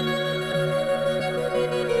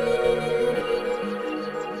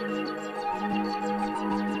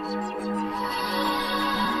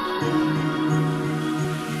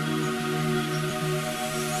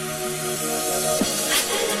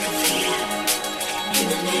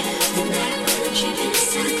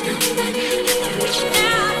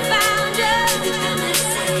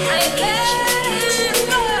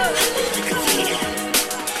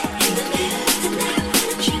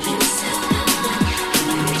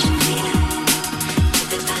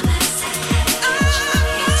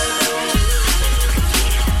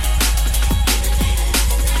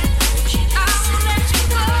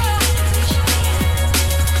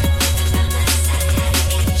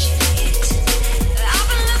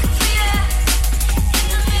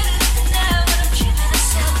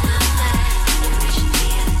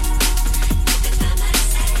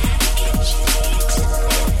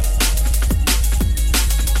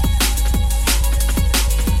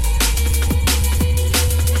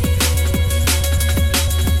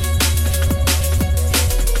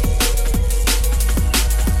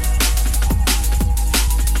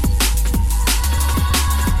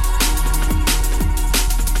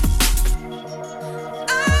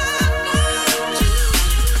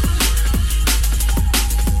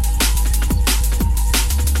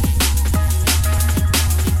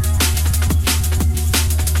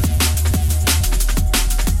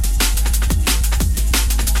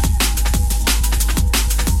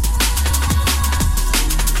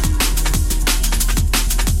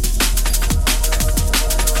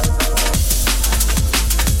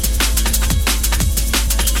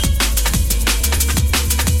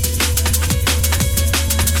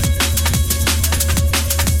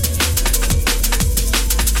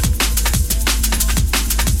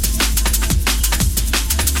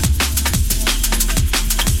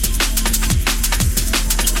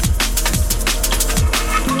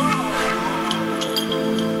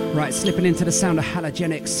 Slipping into the sound of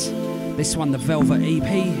Halogenics. This one, the Velvet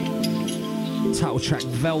EP. Title track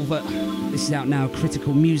Velvet. This is out now,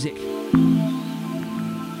 Critical Music.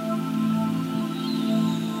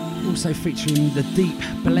 Also featuring The Deep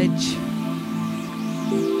Beledge,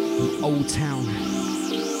 Old Town,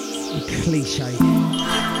 and Cliche.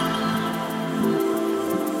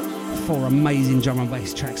 4 amazing drum and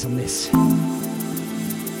bass tracks on this.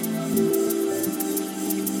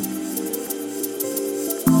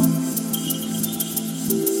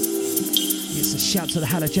 Shout to the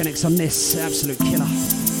Halogenics on this, absolute killer.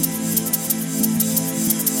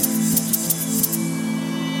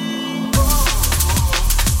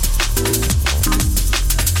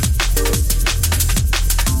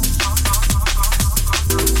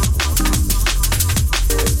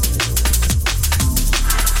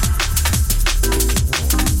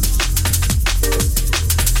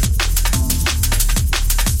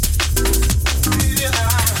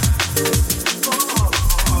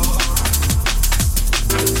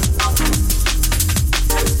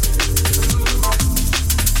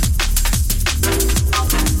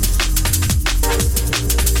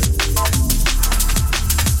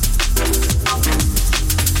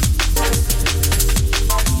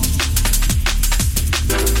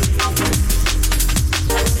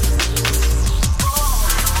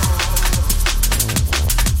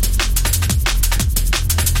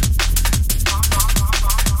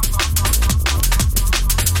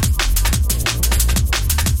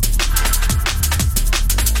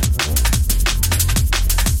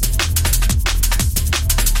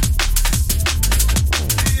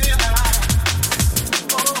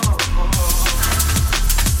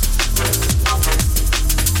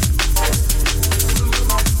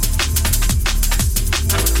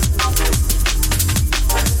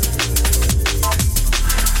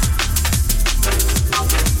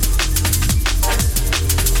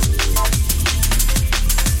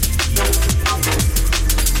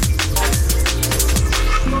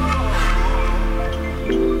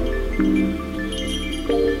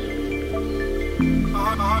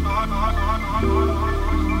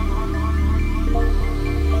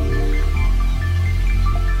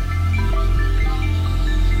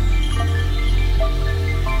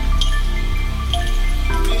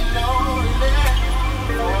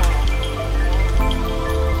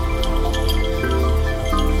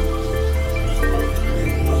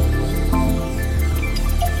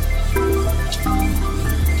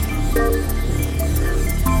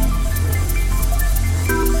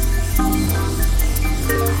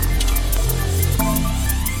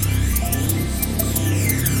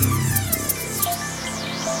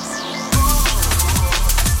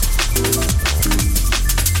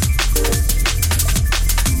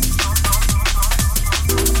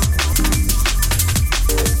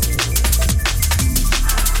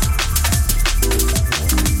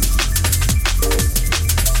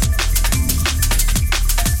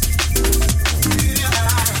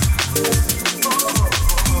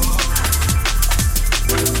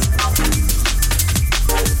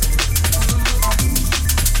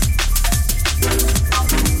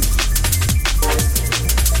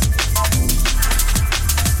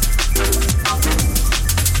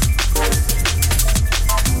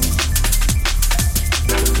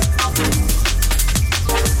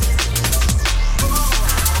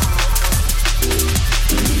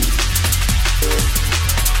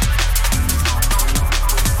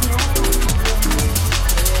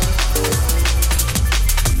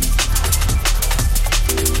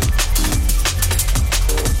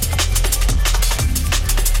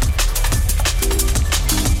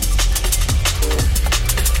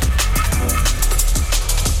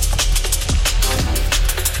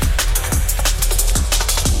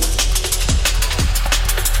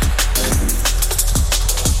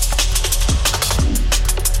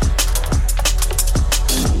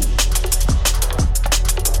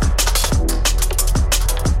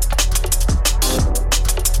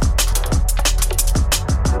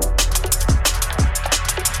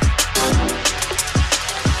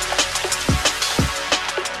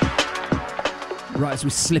 Right as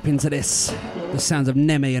we slip into this, the sounds of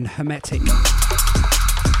Nemi and Hermetic.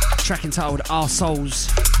 Track entitled Our Souls.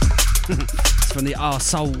 It's from the Our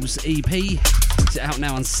Souls EP. It's out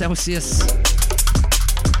now on Celsius.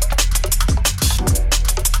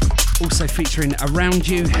 Also featuring Around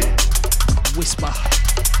You, Whisper,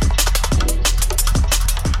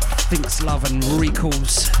 Thinks Love and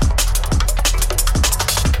Recalls.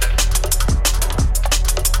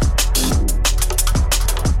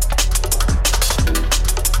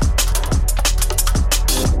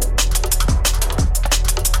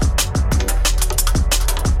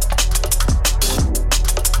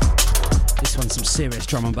 Serious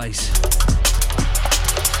drum and bass.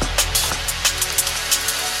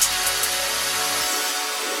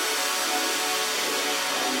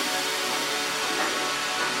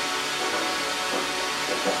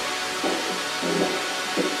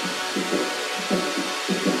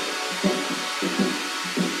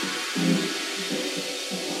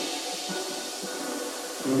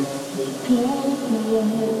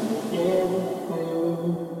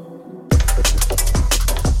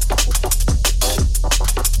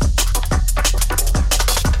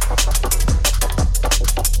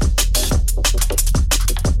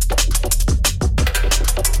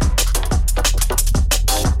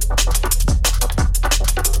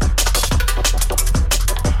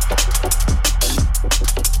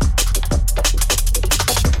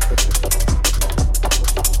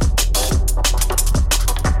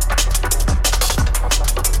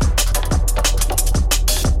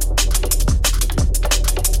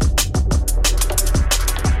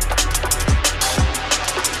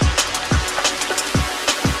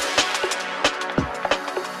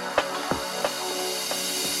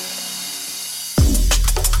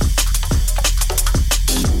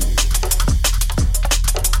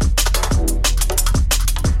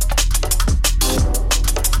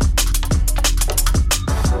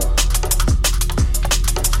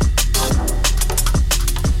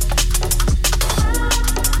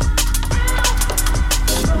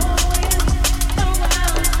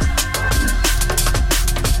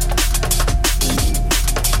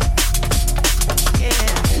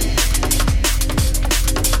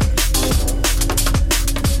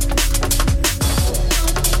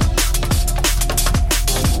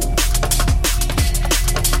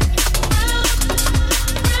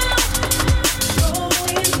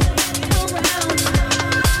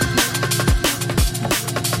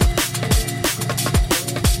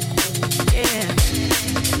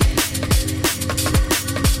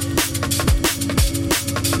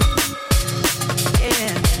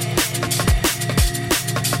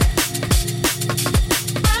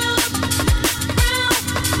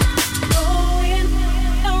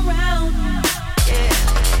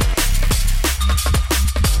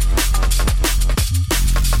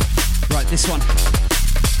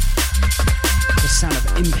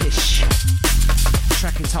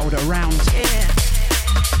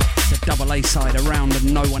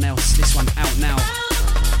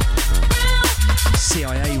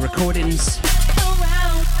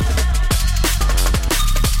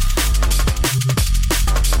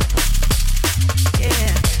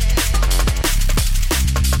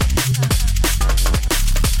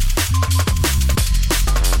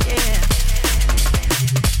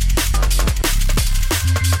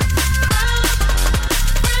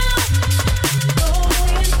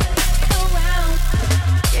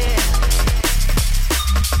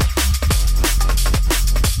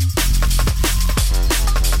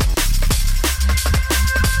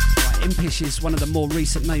 One of the more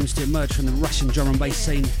recent names to emerge from the Russian drum and bass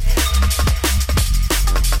scene.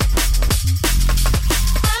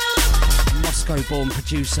 Moscow-born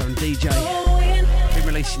producer and DJ. Been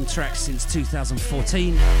releasing tracks since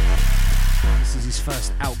 2014. This is his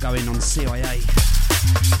first outgoing on CIA.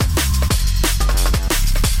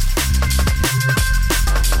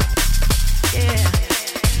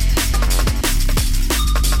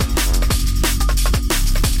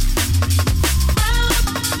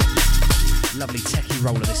 Lovely techie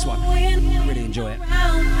roller, this one. Really enjoy it.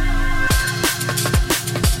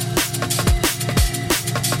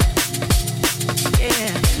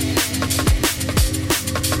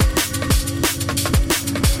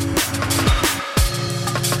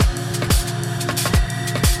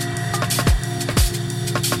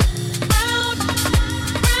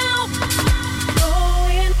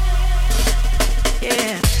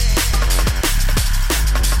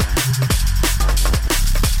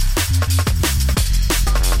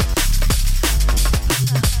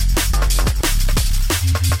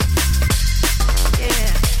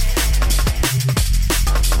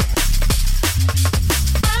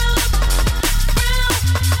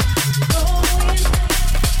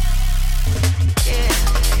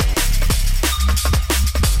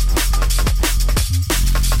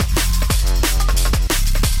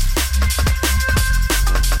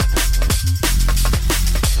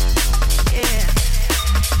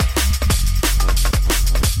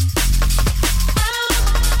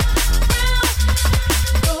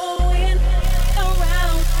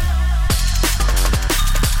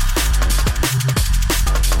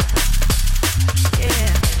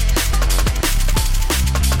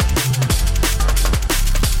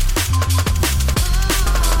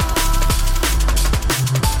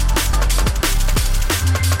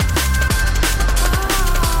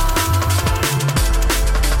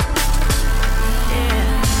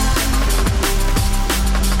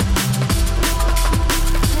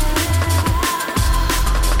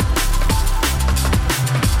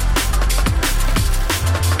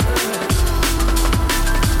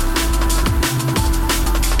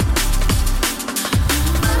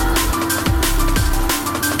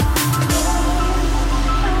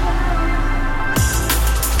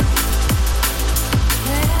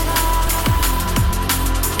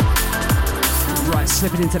 Lights,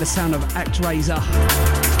 slipping into the sound of Actraiser,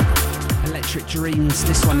 Electric Dreams.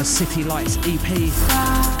 This one, the City Lights EP,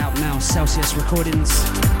 out now, Celsius Recordings.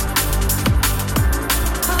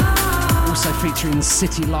 Also featuring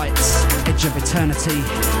City Lights, Edge of Eternity,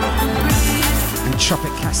 and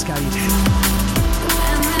Tropic Cascade.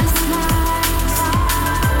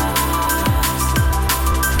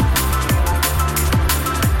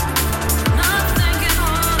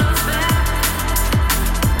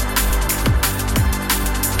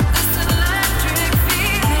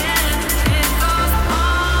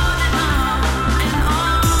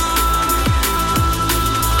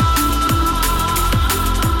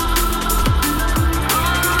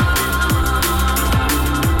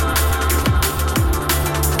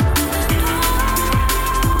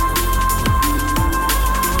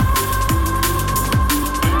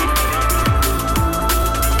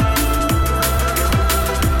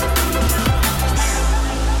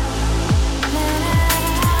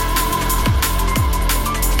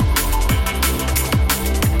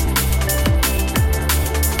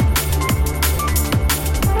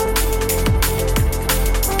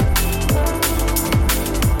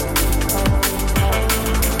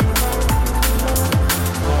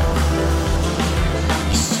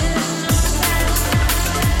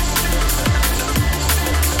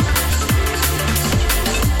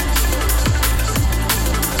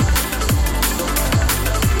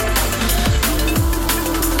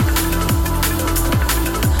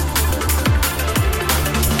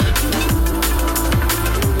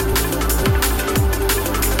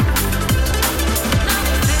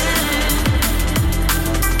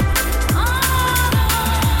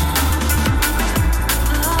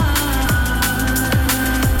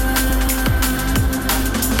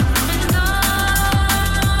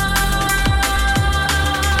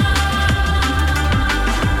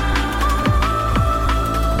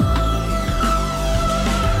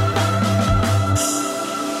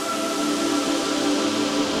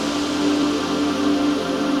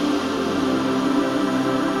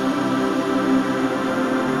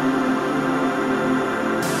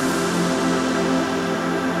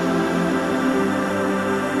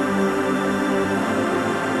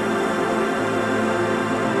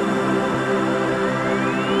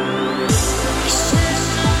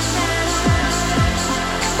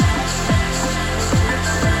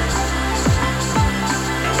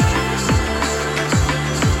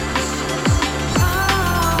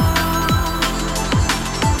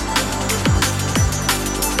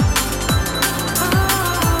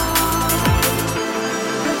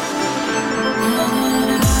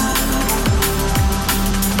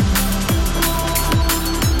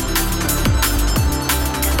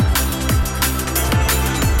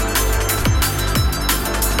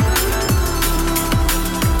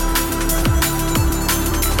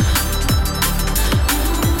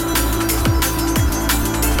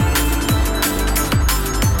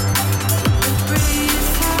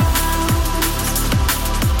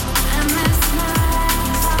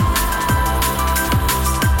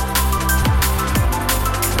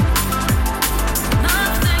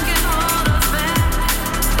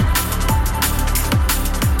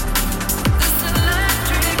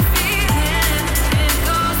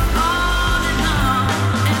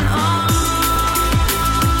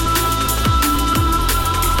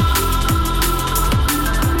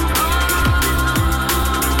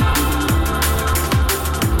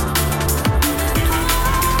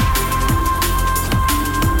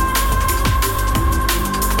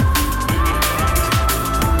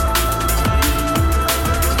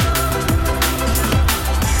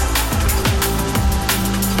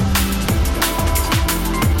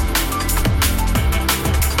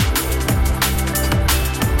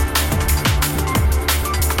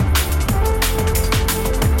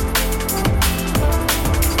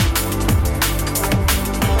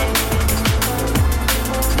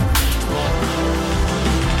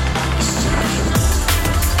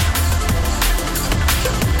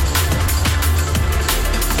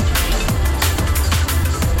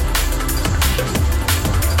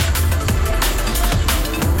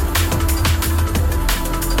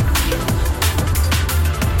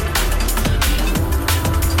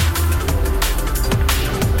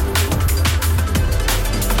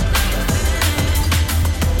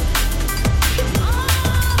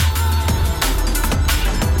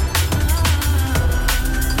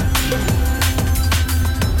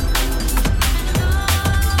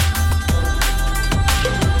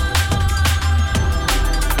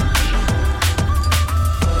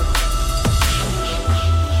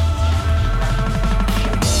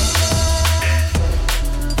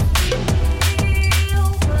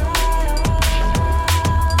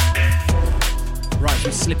 As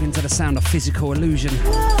we slip into the sound of Physical Illusion.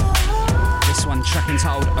 This one, track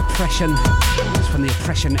entitled Oppression. It's from the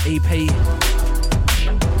Oppression EP.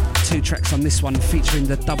 2 tracks on this one featuring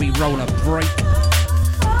the dubby roller Break.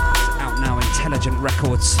 It's out now, Intelligent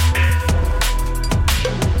Records.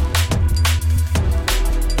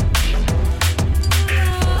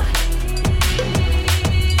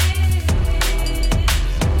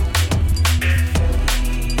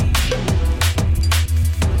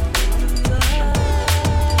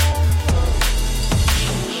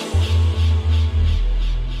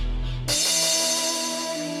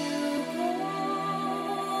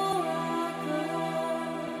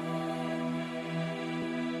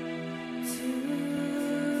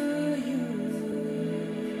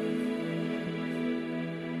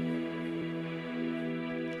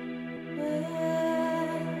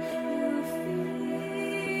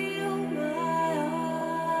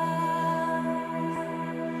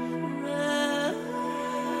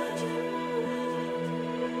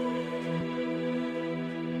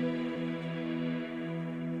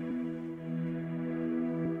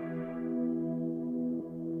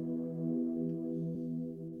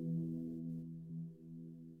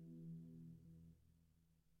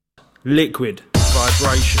 Liquid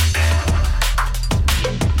Vibration.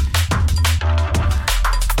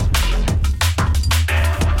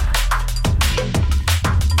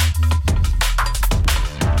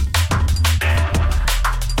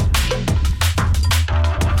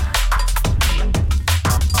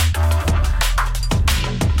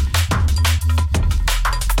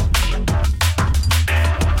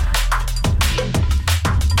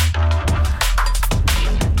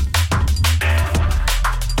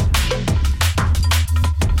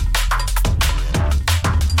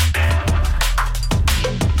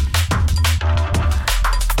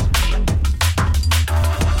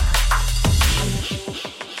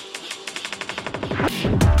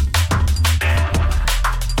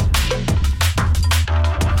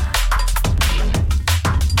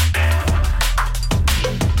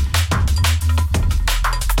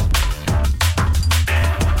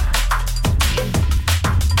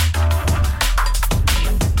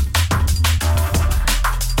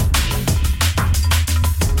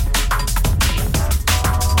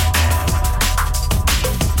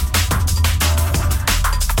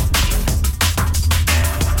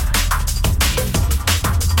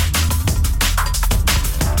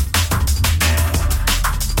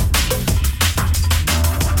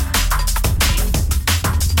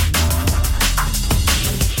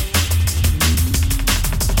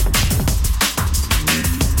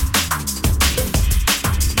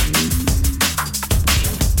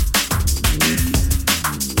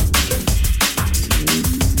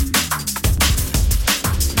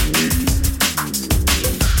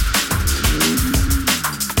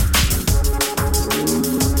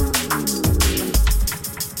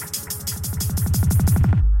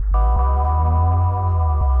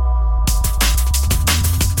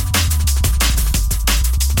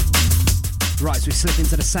 Slip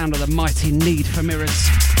into the sound of the mighty Need for Mirrors.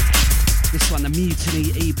 This one, the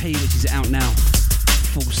Mutiny EP, which is out now.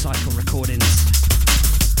 Full Cycle Recordings.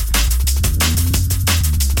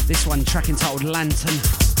 This one, track entitled Lantern.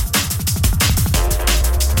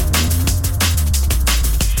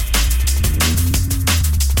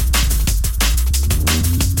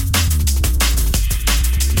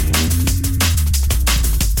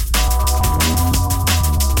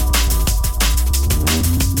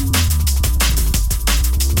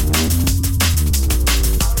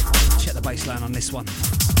 On this one.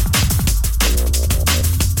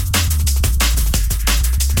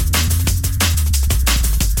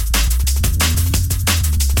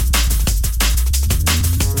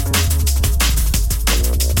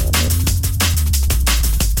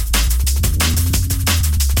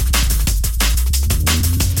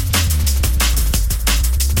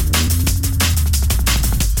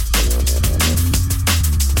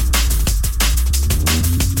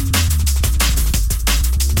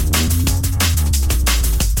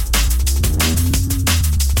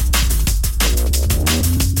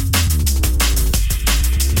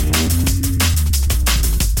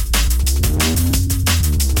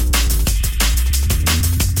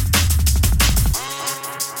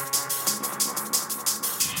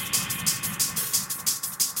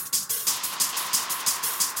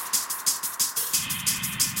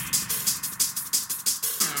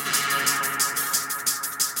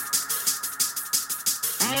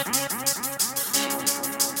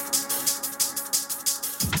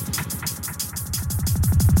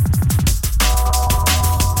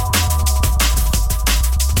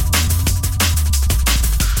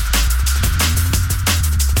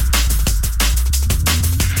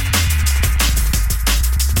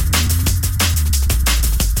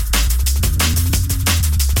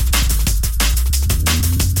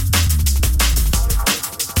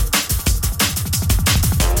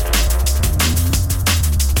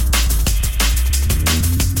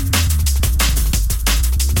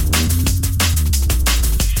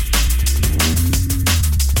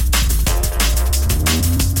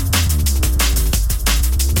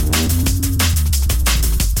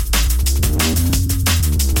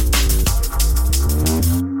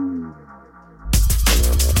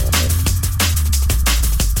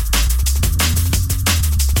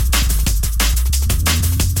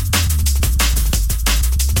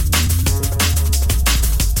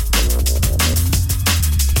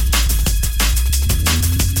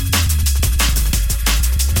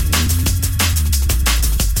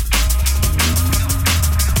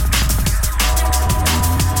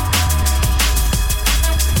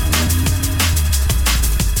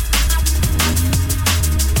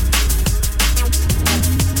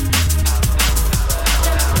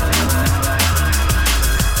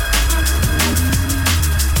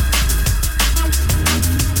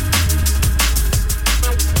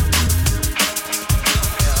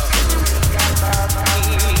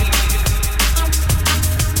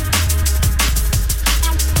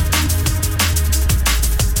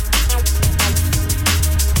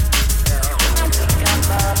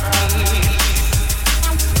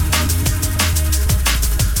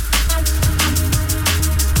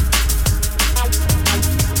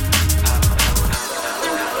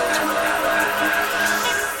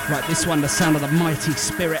 This one, the sound of the Mighty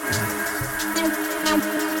Spirit.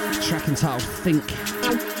 Track entitled Think.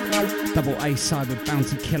 Double A side with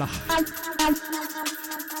Bounty Killer.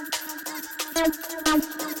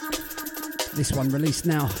 This one released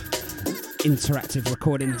now. Interactive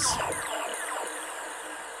Recordings.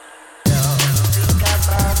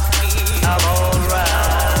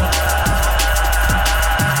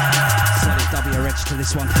 Solid W edge to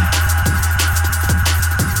this one.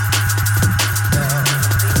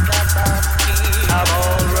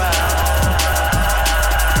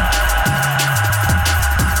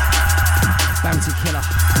 Bounty Killer.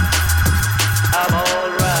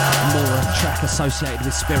 More a track associated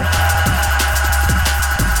with Spirit.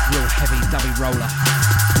 Real heavy dubby roller.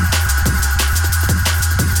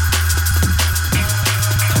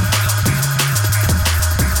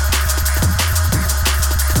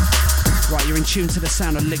 Right, you're in tune to the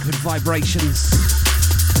sound of Liquid Vibrations.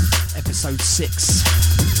 Episode 6.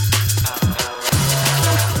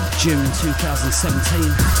 June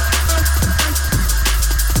 2017.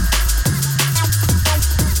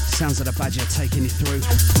 Sounds of the Badger taking you through.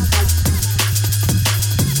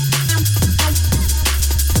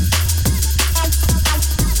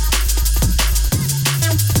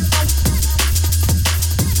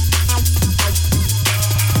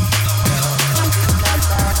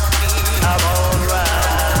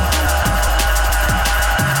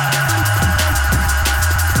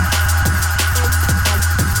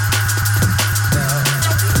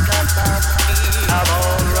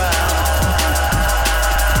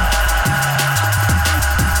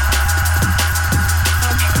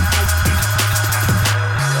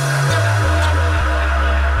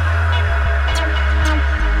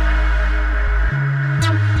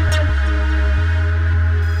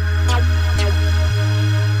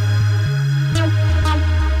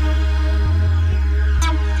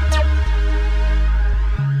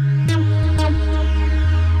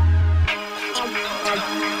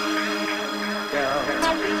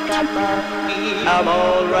 I'm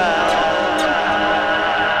alright.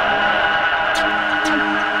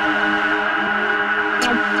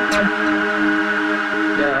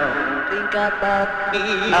 Don't think about me.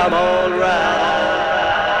 I'm alright.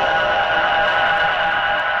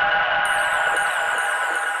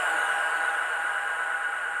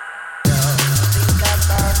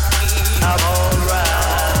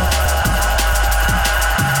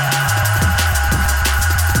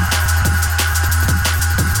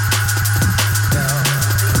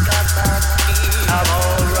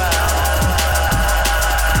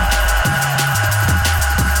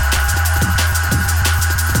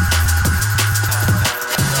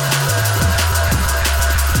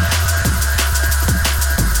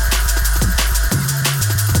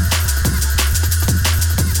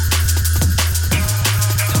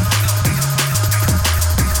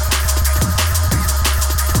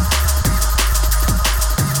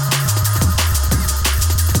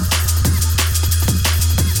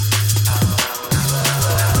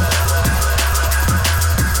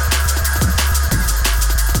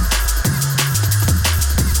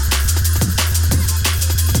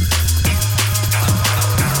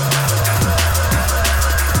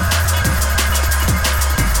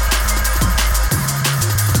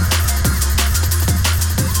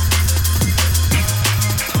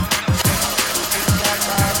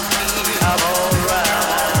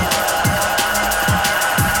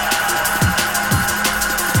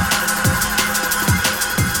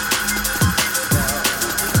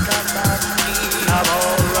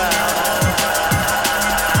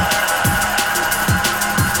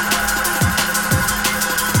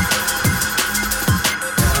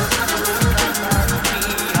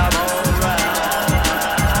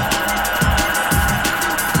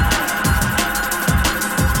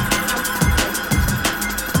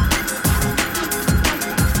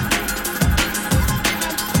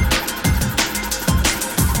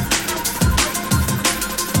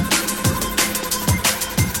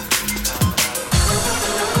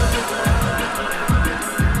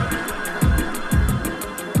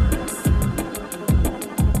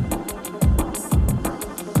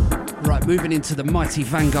 Moving into the Mighty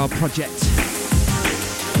Vanguard Project.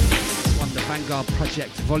 This one, the Vanguard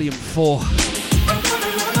Project Volume 4.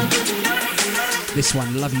 This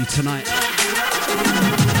one, Love You Tonight.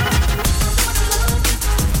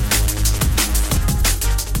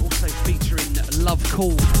 Also featuring Love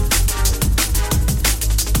Call.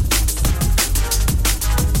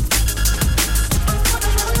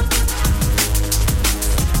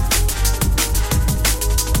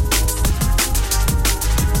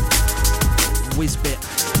 Whizbit,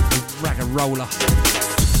 the Ragga Roller,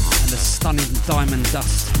 and the stunning Diamond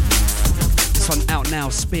Dust. This one out now,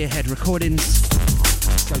 Spearhead Recordings.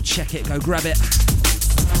 Go check it, go grab it.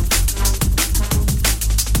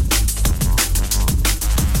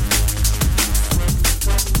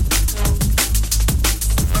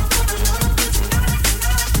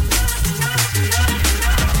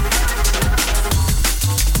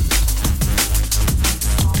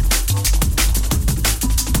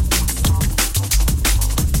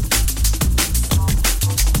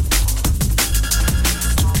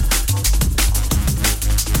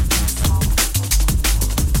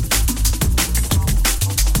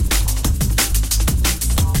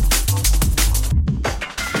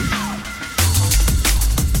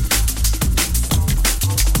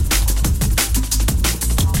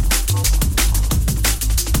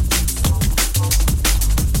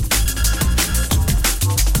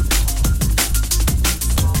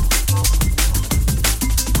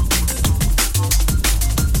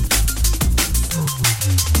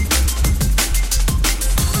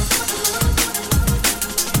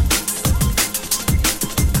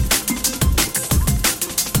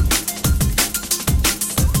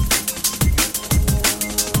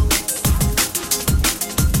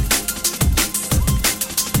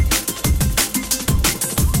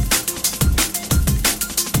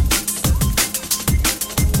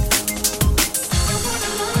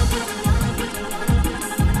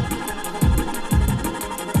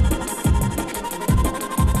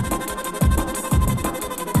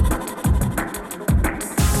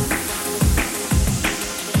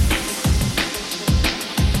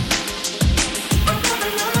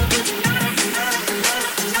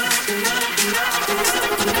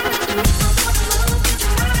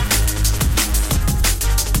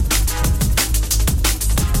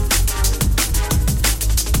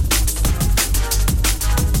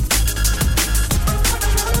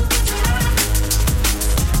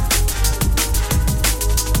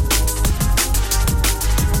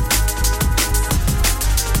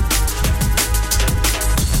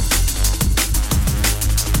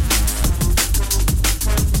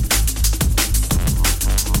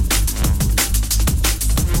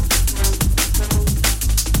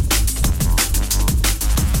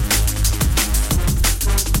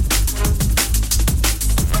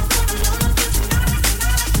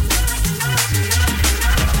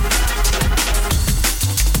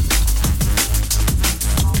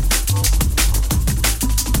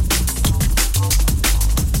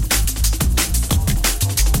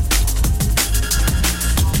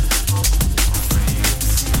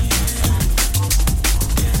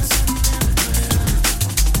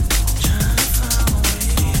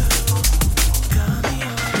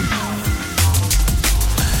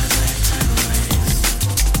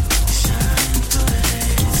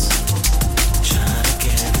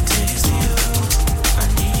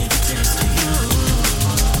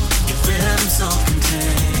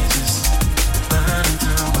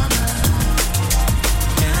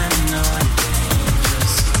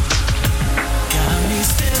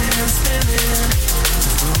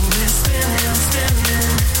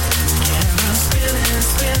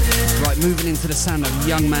 Sound of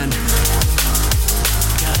Young Man.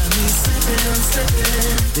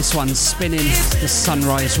 This one's Spinning, the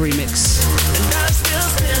Sunrise remix.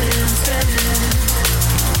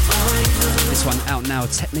 This one out now,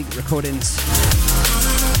 Technique Recordings.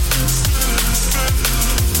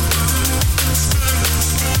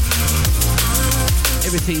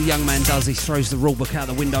 Everything Young Man does, he throws the rulebook out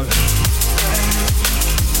the window.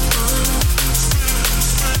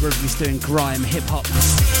 Whether he's doing grime, hip hop,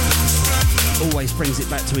 always brings it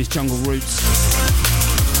back to his jungle roots.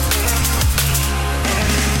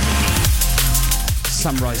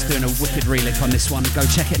 Sunrise doing a wicked relic on this one. Go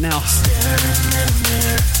check it now. All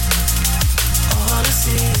I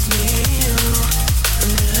see is me and you,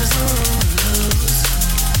 and there's no room to lose.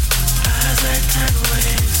 Eyes like tidal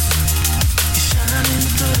waves, you're shining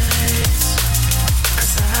through the haze.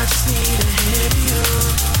 'Cause I just need to hear you,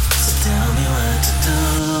 so tell me what to do.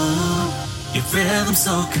 Your rhythm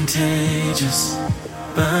so contagious,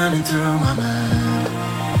 burning through my mind.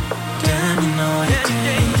 Damn, you know you're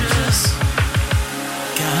dangerous.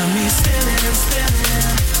 Got me spinning,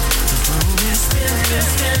 spinning. The room is spinning,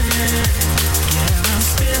 spinning. Yeah, I'm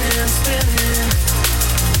spinning, spinning.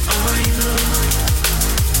 Oh, you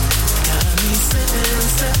got me slipping,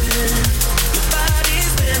 slipping. Your body's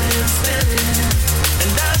spinning, spinning.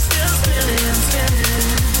 And I'm still spinning,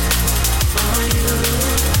 spinning. Oh, you.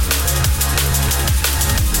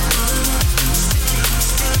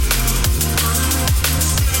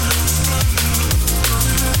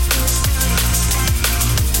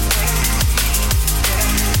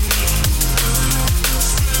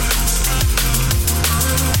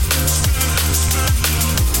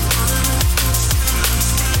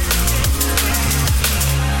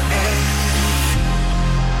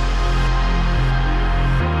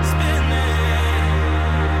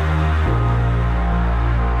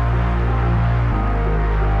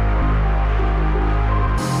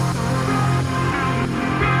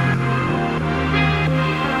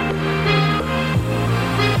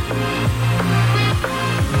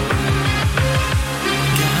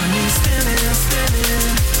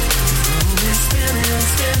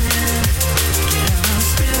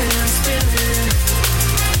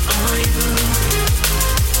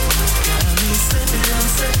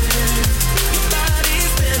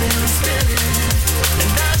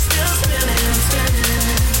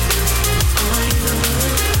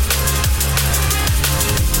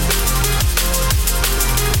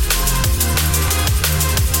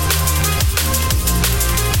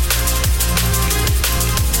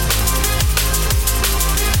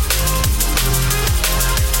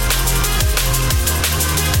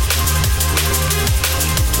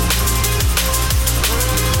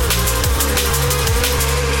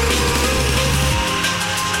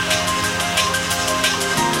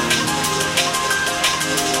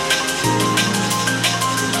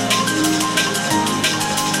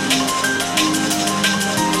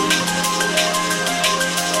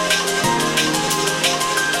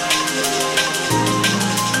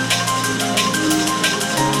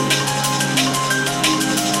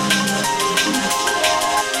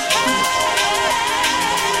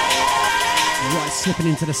 Slipping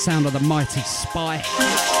into the sound of the mighty Spy.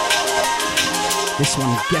 This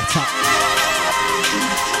one, Get Up.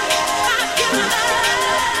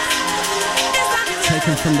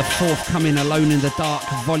 Taken from the forthcoming Alone in the Dark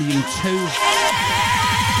Volume 2.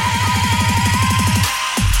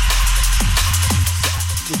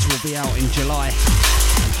 Which will be out in July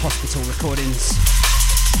on Hospital Recordings.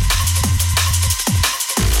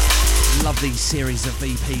 Love these series of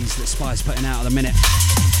EPs that Spy's putting out at the minute.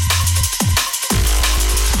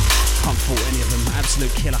 Can't fault any of them,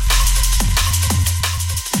 absolute killer.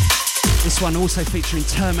 This one also featuring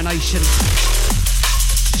Termination,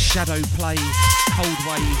 Shadow Play, Cold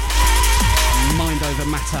Wave, Mind Over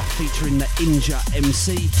Matter featuring the Inja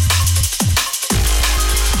MC.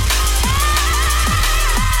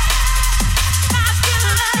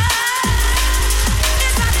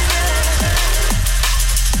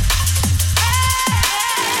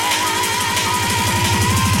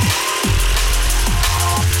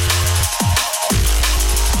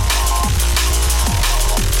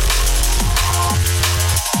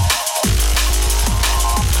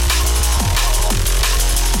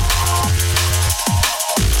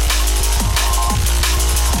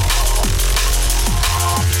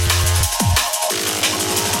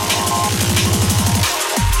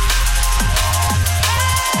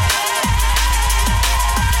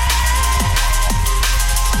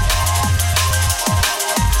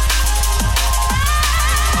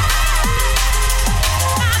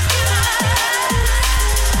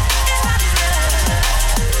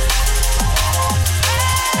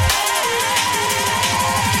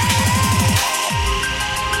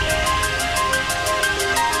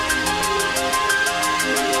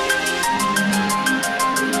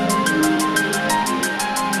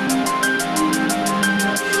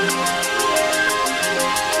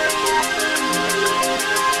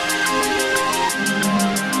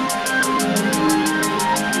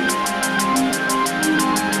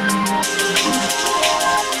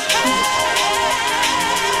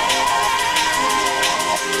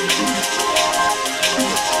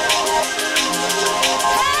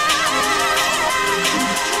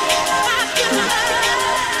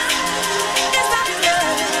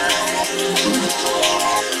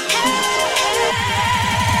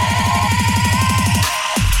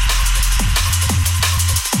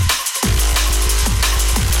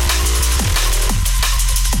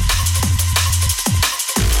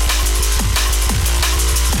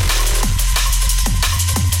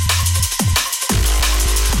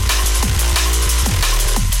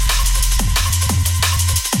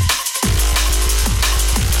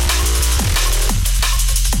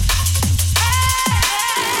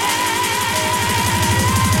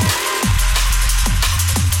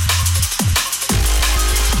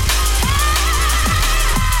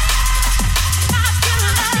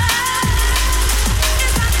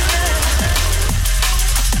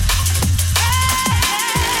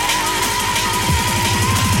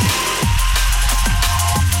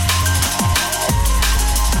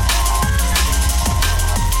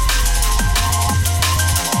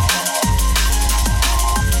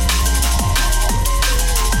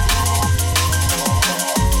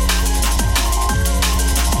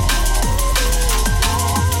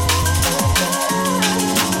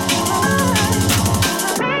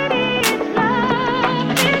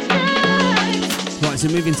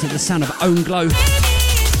 Moving to the sound of Own Glow.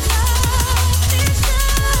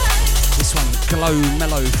 This one, Glow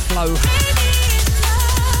Mellow Flow.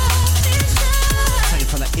 Taken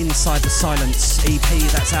from the Inside the Silence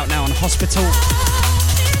EP that's out now on Hospital.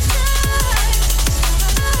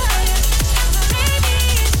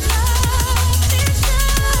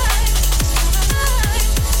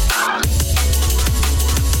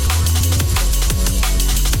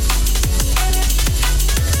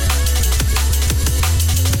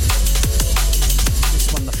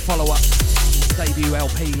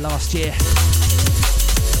 LP last year.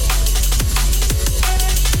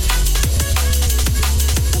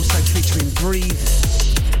 Also featuring Breathe,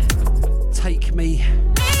 Take Me,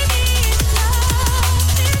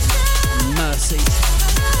 Mercy.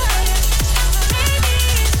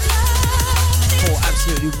 4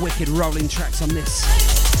 absolutely wicked rolling tracks on this.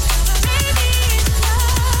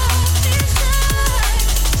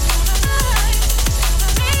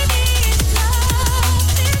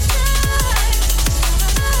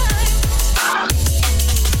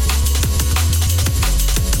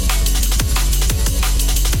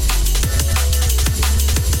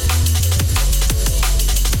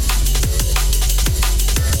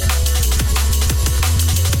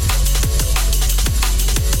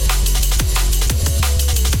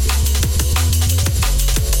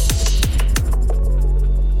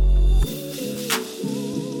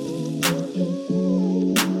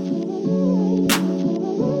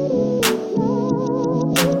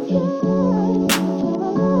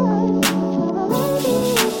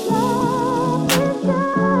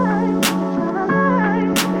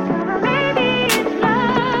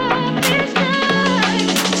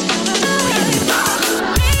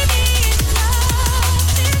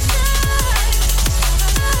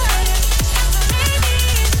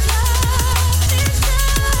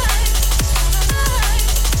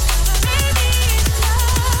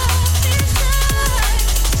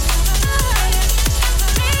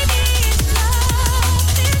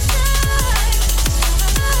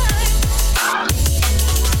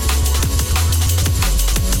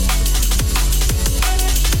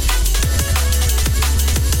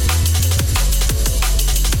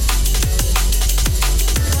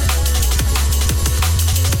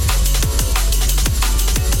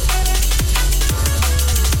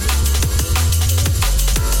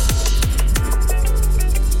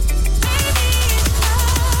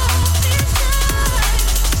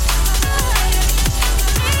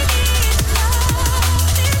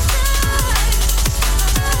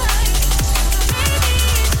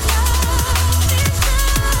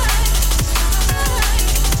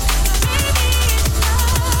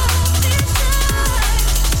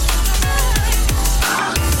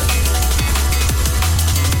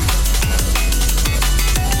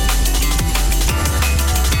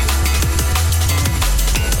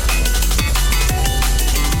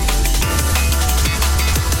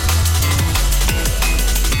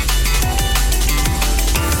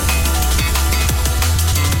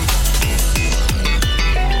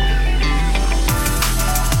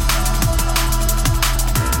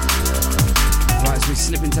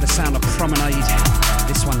 Promenade.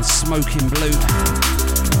 This one's Smoking Blue.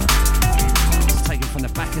 It's taken from the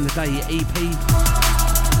Back in the Day EP.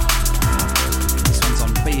 This one's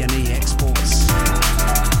on B&E Exports.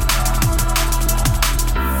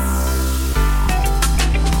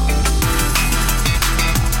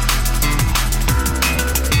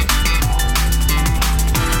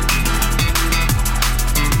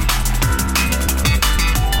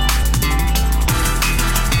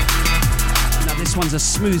 This one's a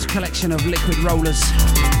smooth collection of Liquid Rollers.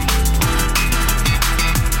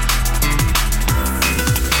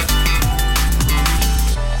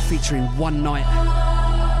 Featuring One Night.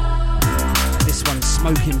 This one's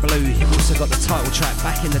Smoking Blue. You've also got the title track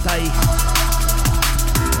Back in the Day.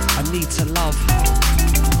 I Need to Love.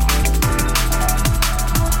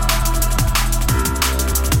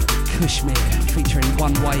 Kushmir featuring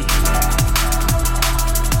One Way.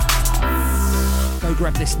 Go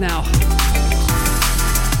grab this now.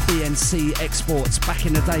 BNC Exports, Back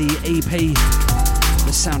in the Day EP,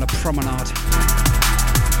 the sound of Promenade.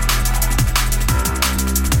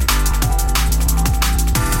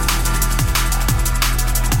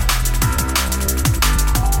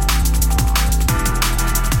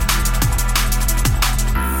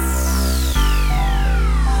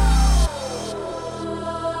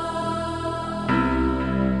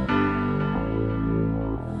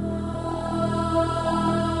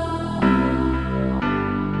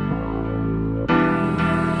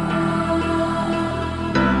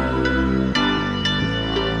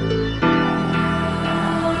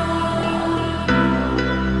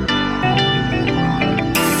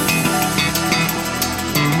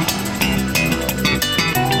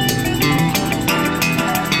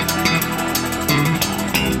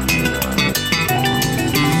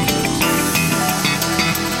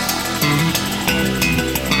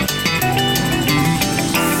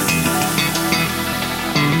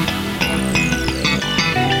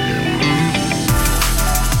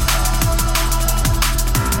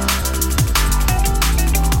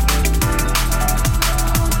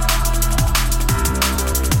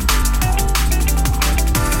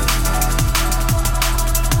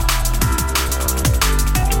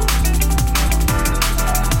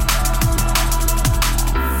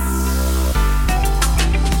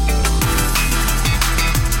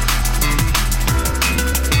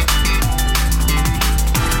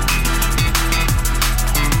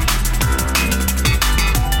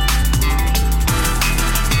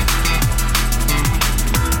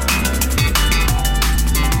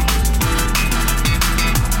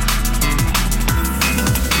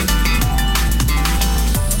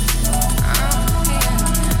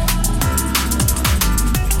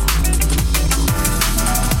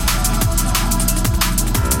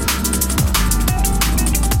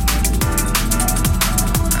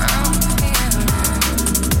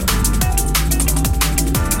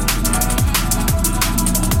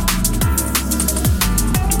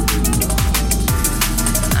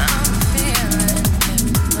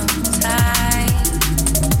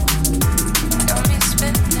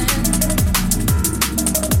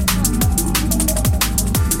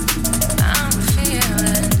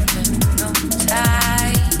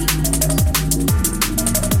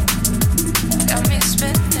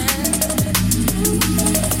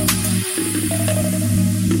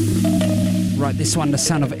 This one, the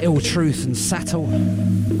sound of Ill Truth and Sattel,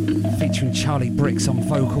 featuring Charlie Bricks on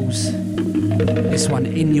vocals. This one,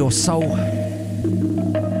 In Your Soul.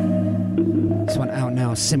 This one out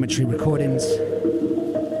now, Symmetry Recordings.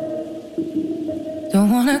 Don't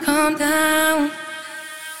wanna calm down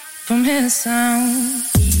from his sound.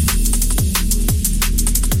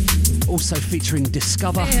 Also featuring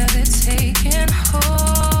Discover.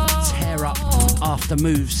 Tear Up After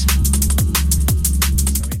Moves.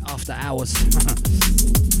 After Hours.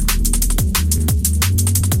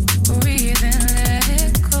 Breathe and let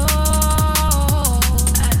it go.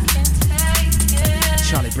 I can't take it.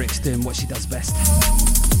 Charlie Bricks doing what she does best.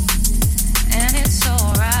 And it's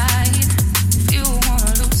alright if you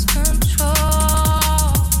wanna lose control.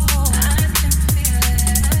 I can feel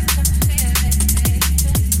it,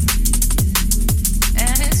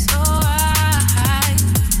 and it's alright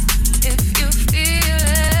if you feel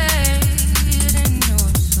it in your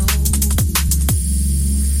soul.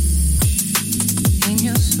 In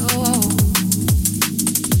your soul.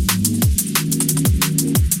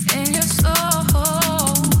 In your soul.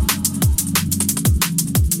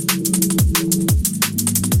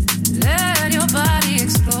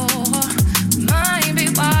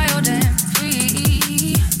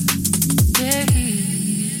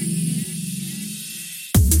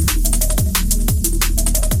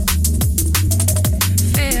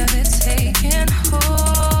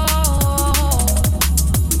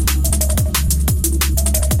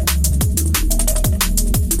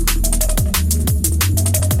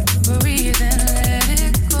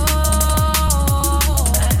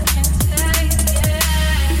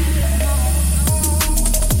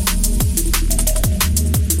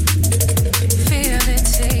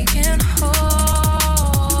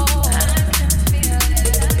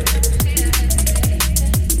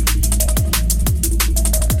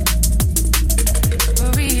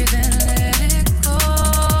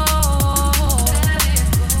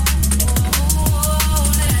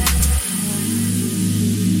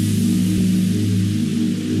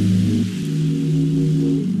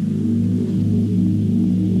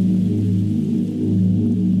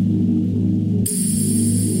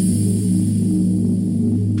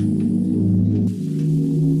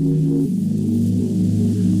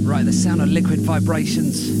 Right, the sound of Liquid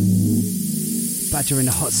Vibrations. Badger in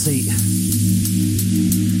the hot seat.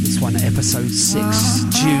 This one, episode 6,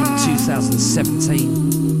 June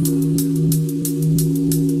 2017.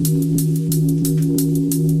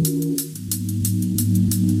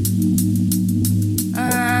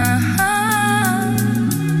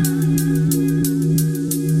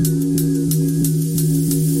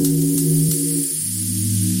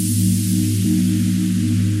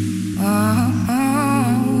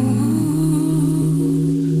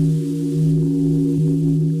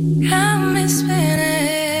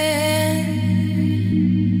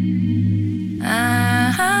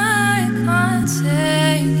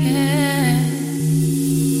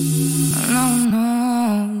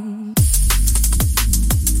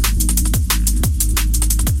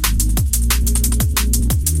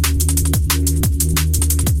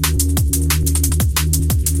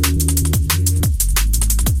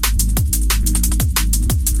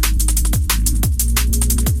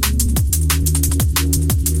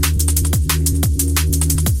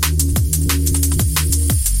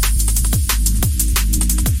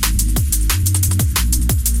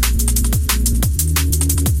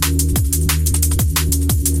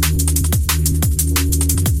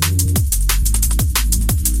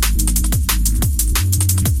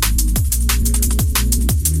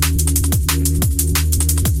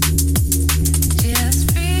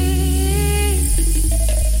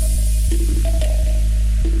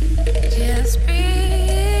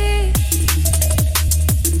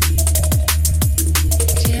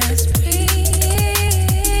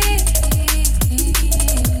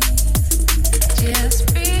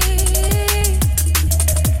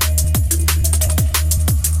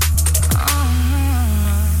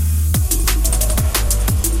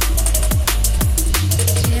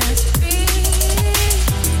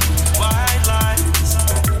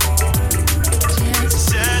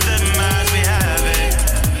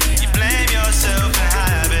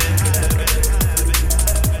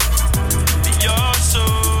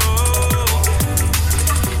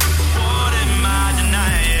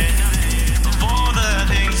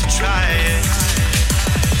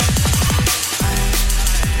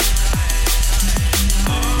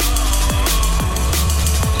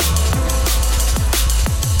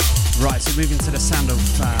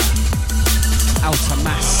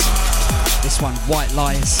 White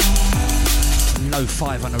Lies, No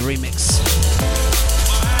 5 on a remix.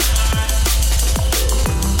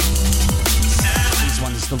 These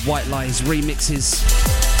ones, the White Lies remixes.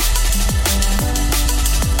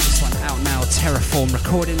 This one out now, Terraform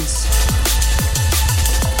Recordings.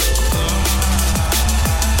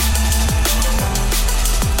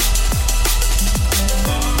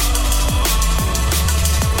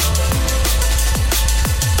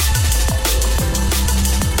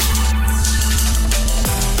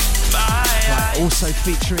 Also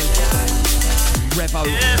featuring Revo,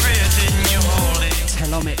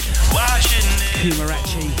 Telomic,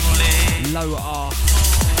 Kumarachi, Low R,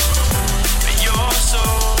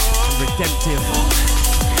 Redemptive.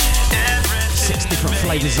 6 different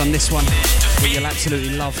flavours on this one that you'll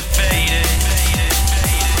absolutely love.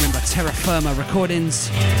 Remember, Terra Firma Recordings.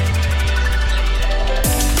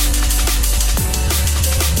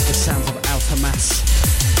 The sounds of Outer Mass.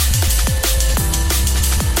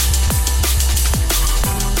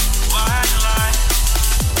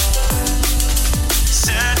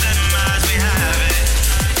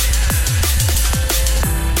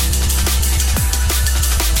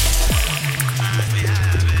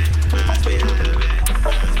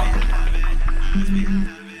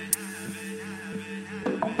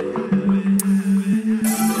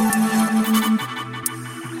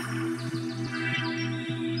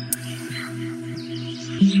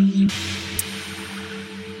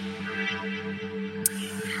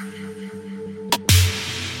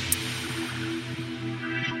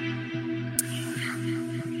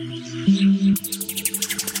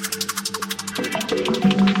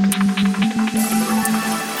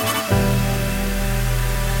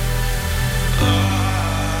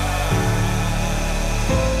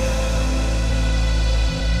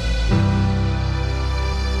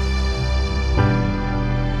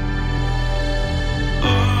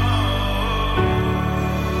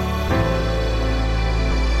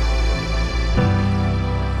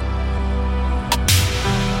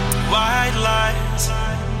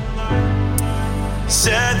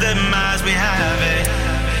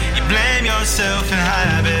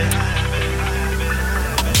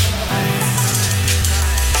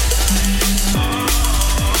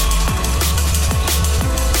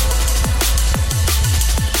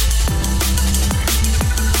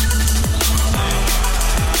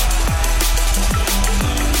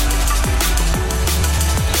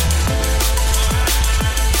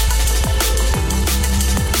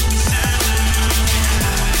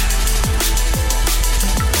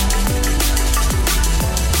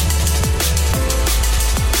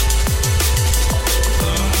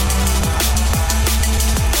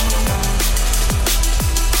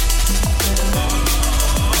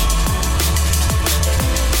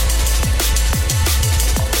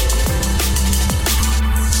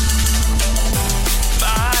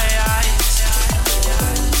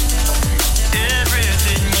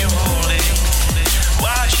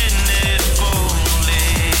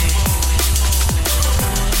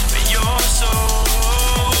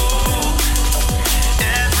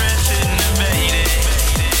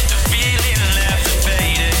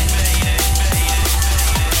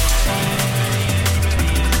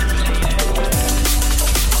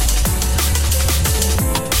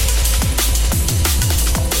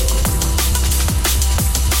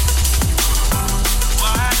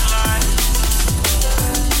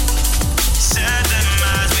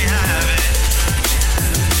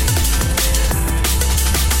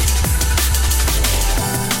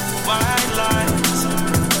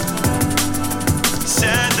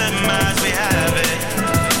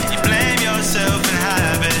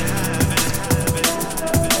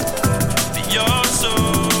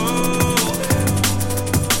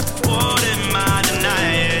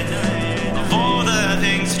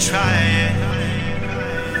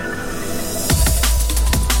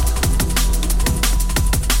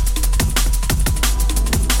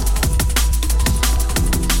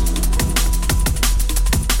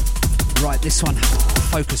 This one,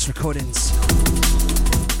 Focus Recordings,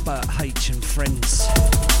 Bert H and Friends.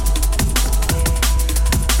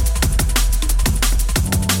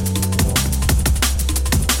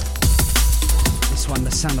 This one,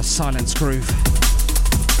 the sound of Silence Groove,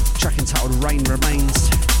 track entitled Rain Remains.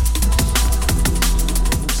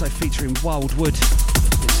 Also featuring Wildwood,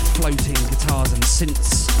 its floating guitars and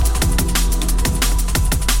synths.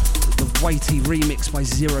 The weighty remix by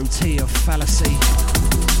Zero T of Fallacy.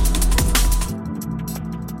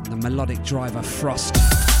 Melodic driver Frost.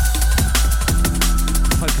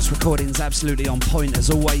 Focus Recordings absolutely on point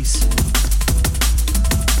as always.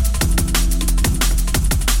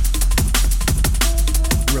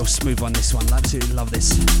 Real smooth on this one, absolutely love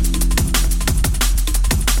this.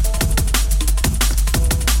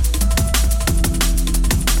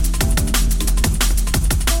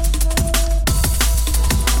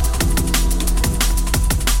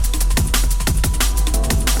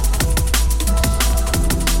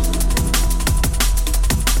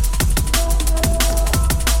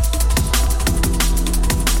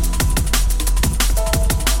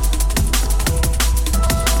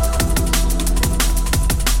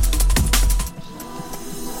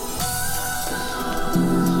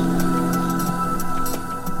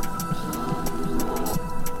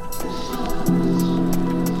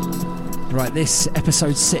 Right, this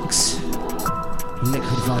episode 6,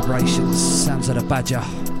 Liquid Vibrations, Sounds of the Badger,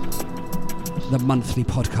 the monthly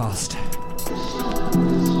podcast.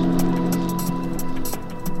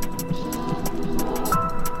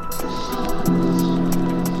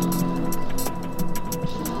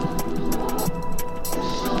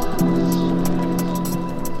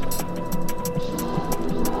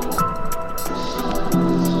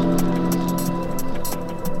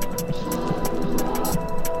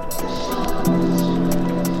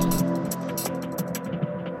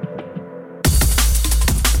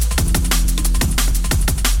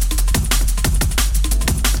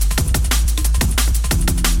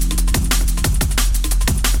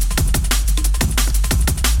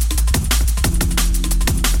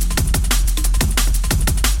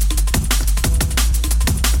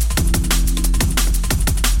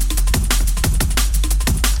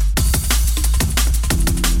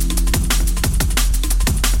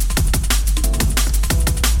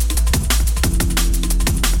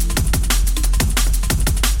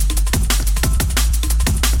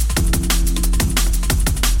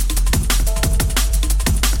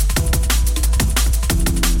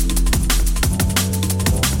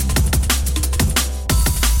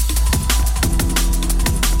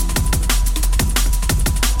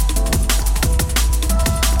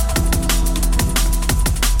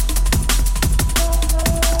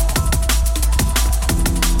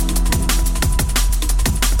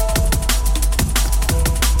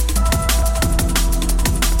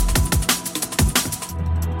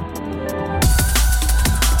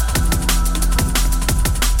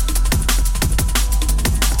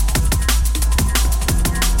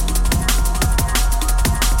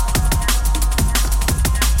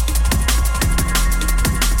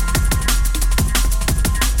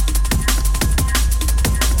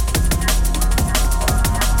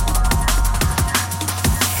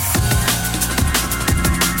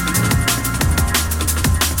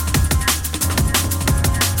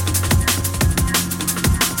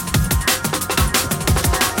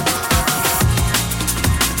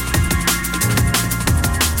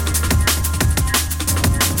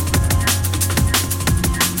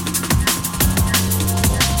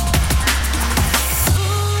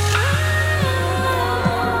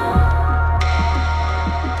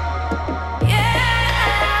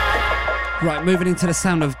 Right, moving into the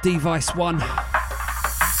sound of Device 1.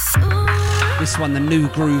 This one, the New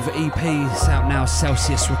Groove EP, it's out now,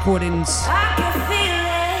 Celsius Recordings. I can feel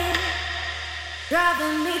it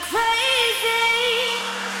driving me crazy.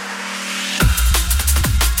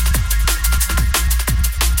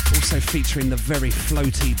 Also featuring the very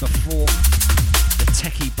floaty Before, the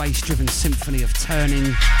techie bass-driven symphony of Turning,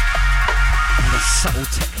 and the subtle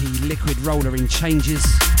techie liquid roller in Changes.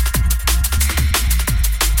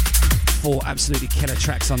 4 absolutely killer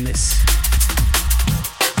tracks on this.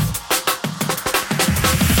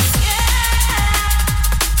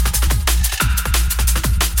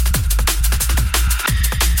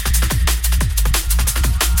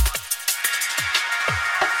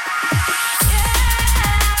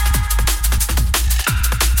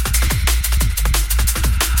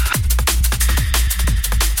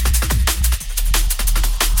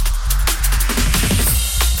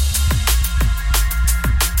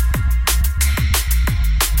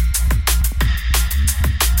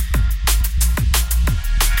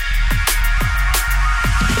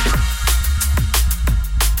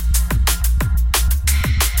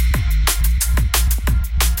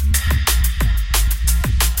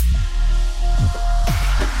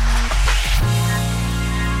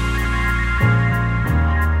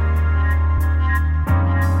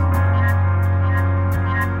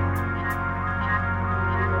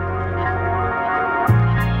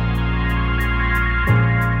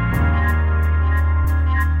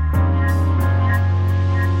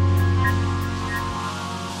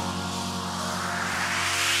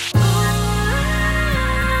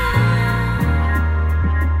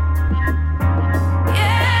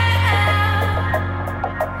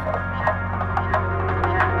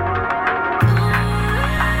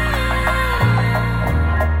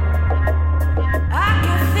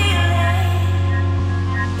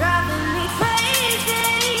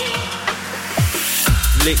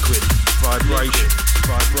 liquid, vibration,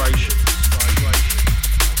 vibration, vibration.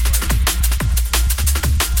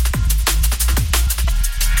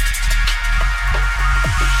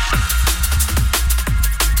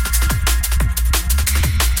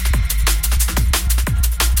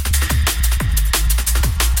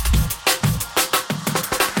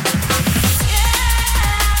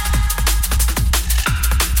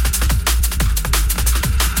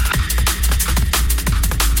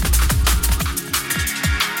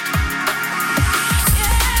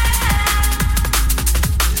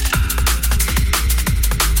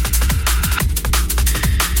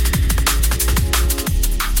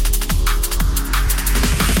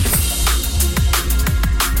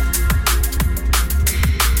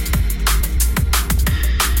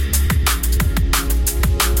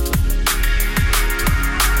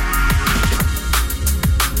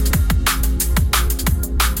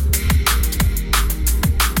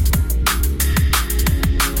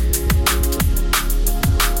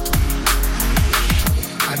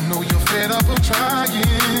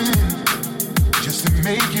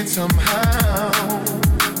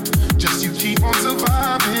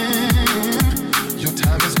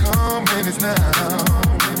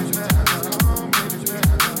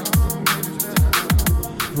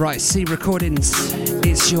 C Recordings,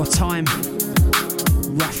 it's your time.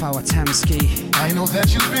 Raphael Atamski. I know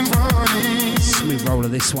that you've been running. Smooth roller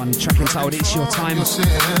this one. Track entitled It's Your Time.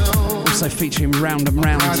 Also featuring Round and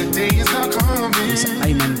Round. It's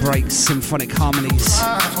Amen Breaks, symphonic harmonies.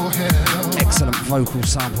 Excellent vocal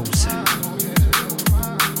samples.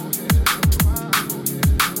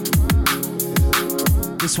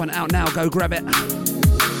 This one out now, go grab it.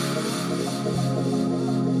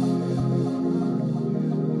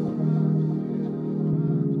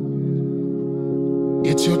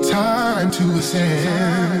 It's your time to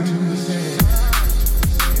ascend.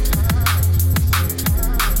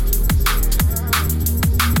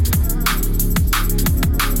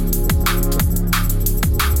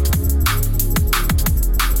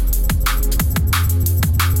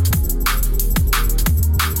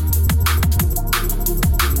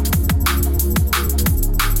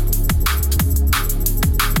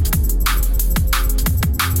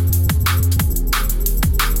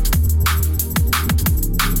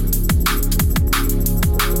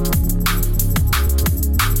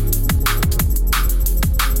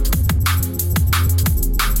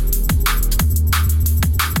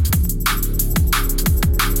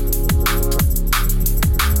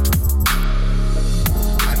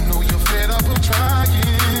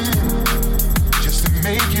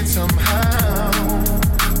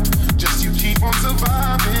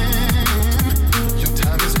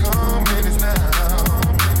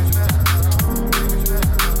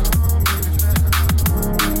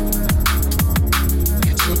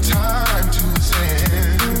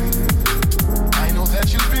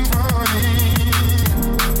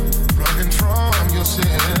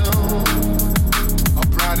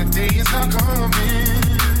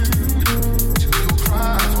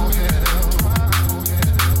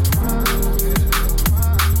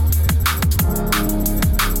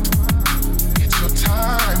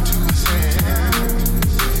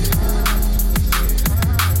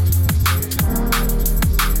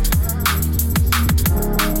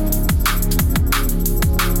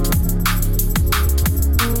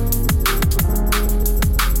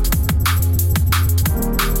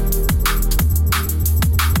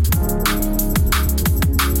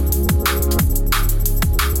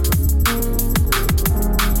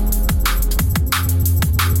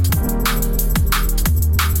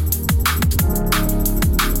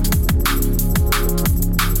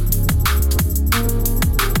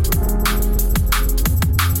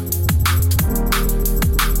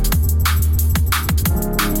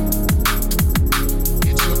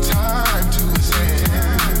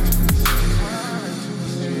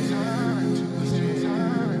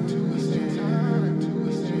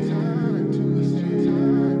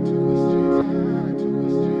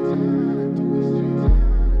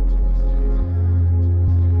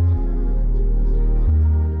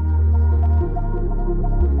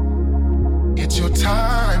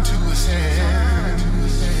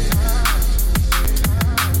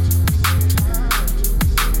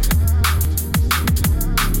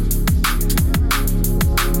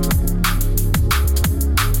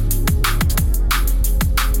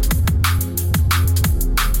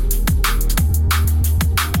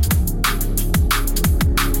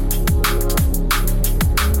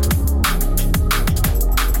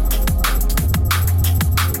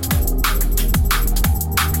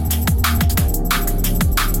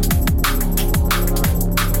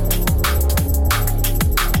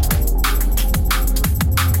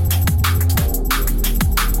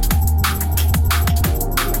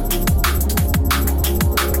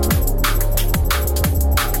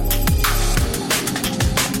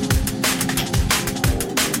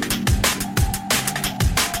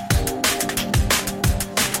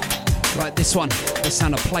 this one, the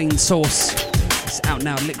sound of Plain Source. It's out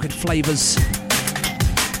now, Liquid Flavors.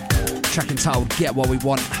 Track entitled Get What We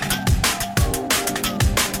Want.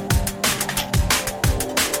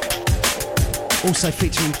 Also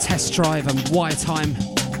featuring Test Drive and Wire Time,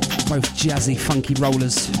 both jazzy, funky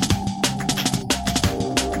rollers.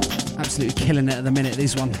 Absolutely killing it at the minute,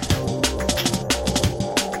 this one.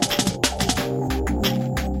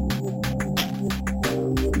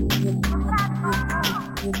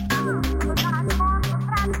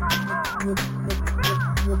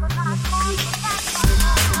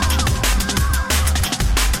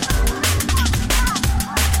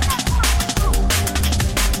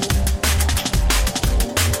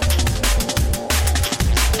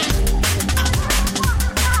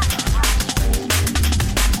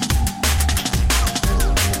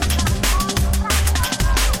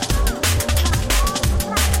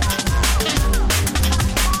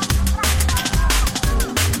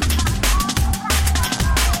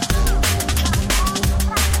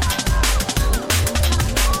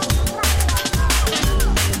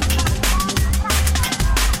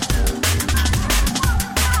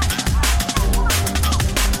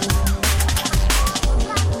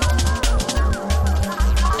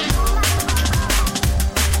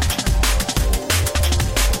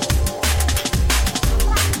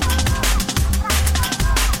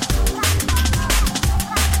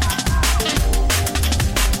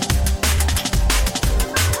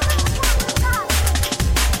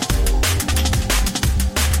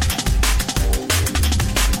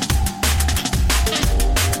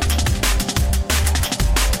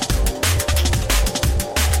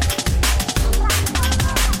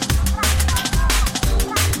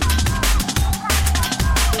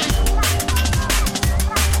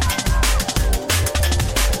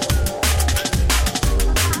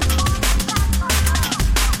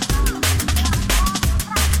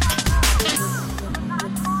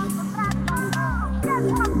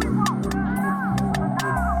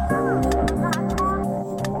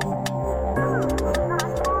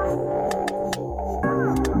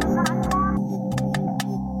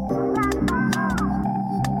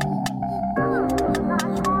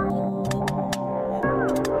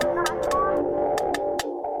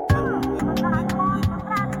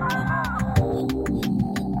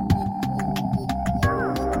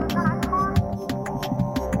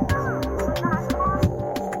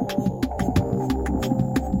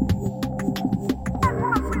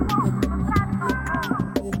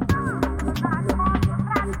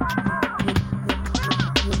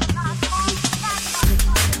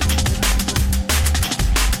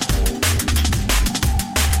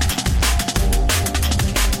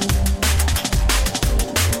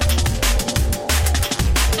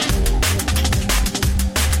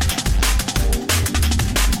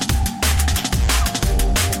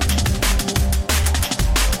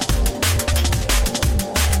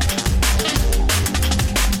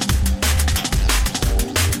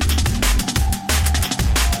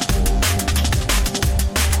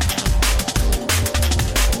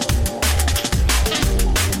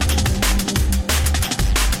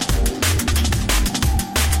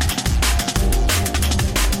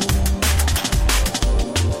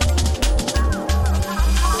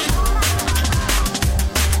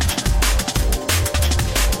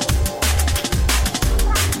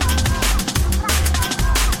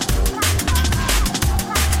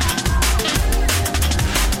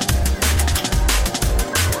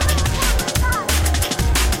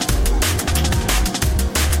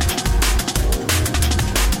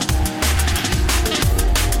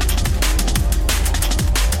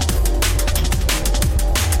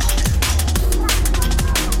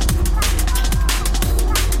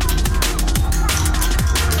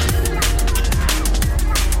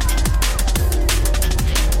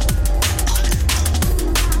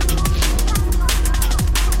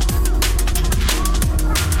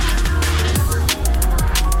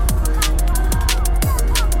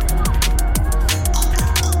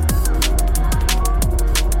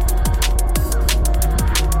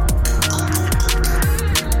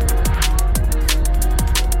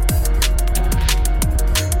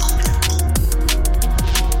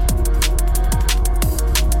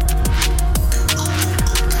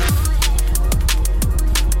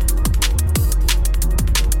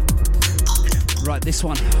 This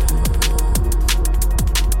one,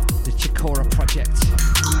 the Chikora Project,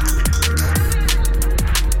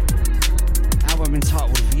 album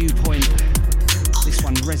entitled Viewpoint. This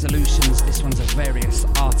one Resolutions, this one's of various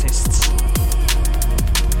artists. So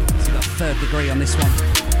we've got Third Degree on this one,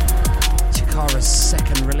 Chikora's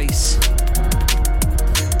second release.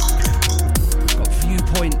 Got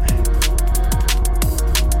Viewpoint,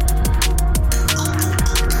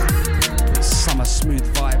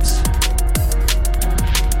 smooth vibes.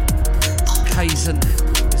 Kaizen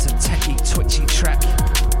is a techie, twitchy track.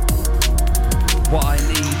 What I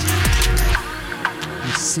Need.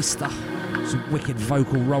 And Sister is a wicked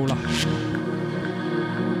vocal roller.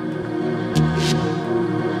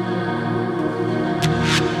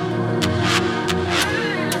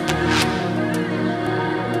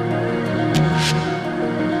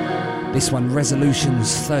 This one,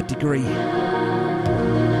 Resolutions, Third Degree.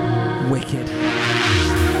 Wicked.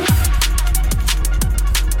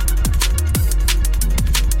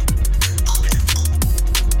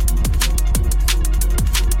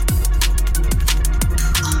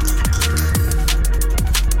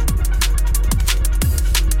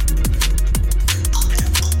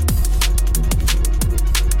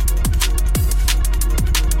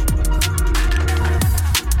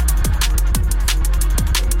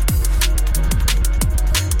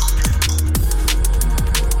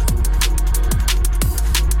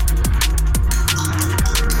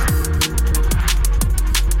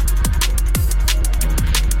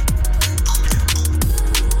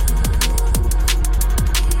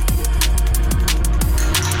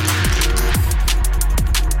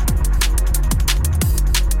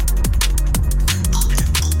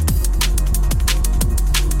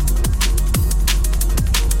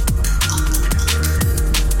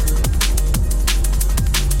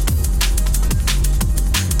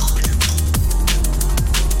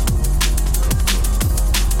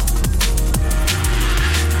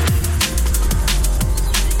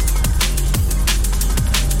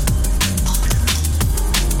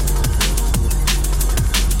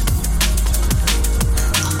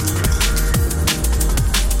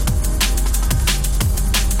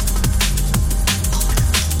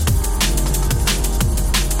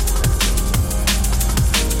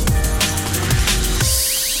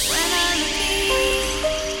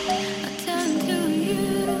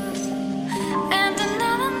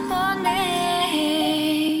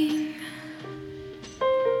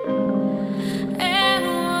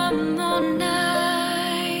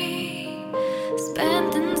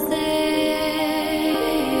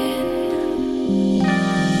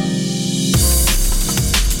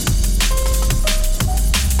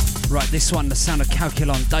 This one, the sound of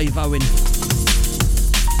Calculon, Dave Owen.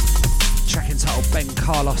 Track entitled Ben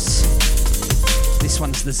Carlos. This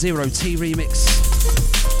one's the Zero T remix.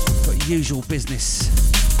 Got Usual Business.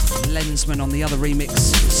 Lensman on the other remix.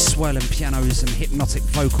 Swirling pianos and hypnotic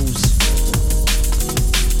vocals.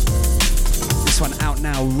 This one out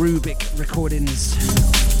now, Rubik Recordings.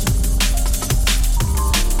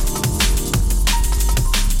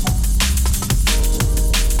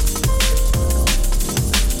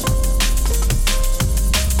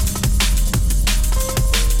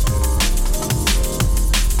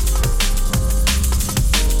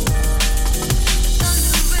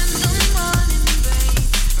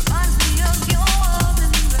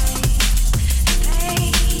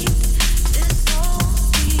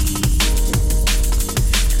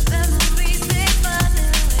 Memories they find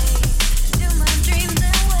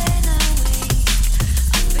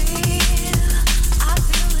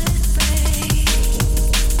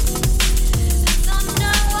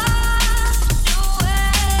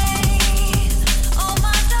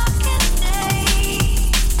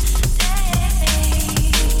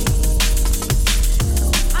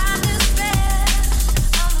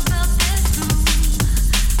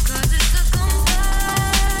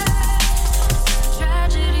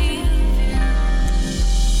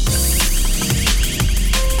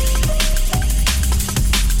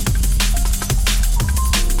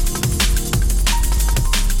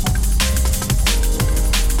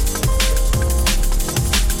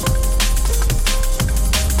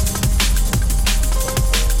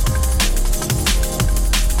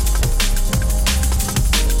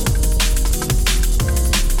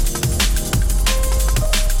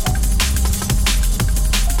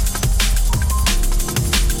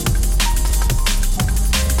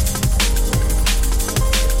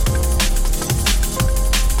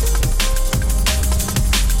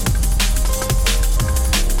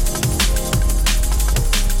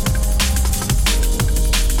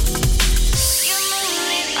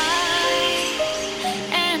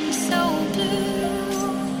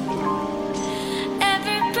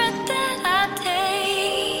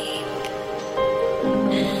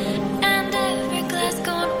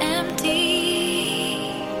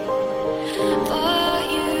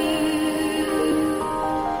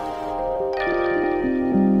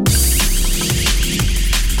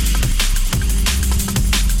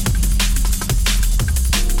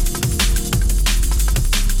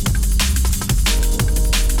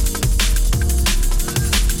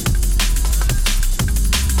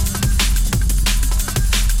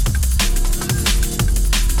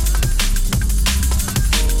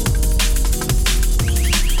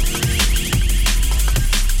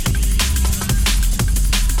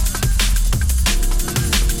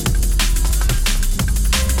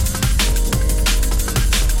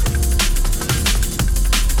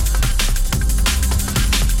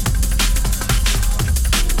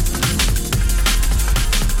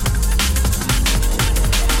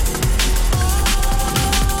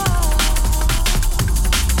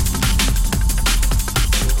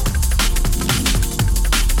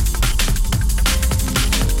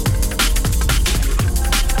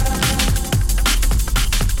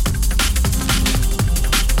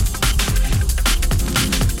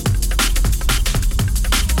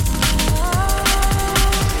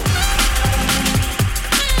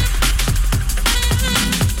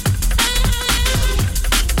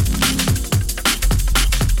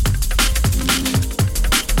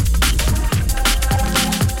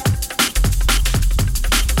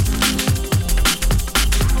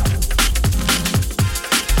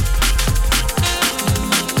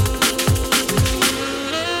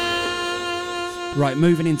Right,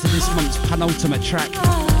 moving into this month's penultimate track,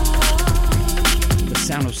 The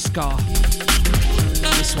Sound of Scar.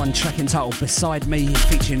 This one, track entitled Beside Me,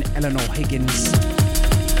 featuring Eleanor Higgins.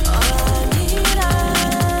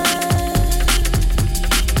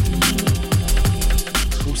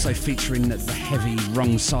 Also featuring the heavy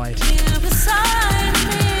Wrong Side.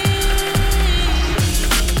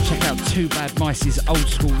 Check out Too Bad Mice's old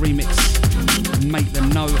school remix, Make Them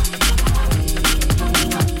Know.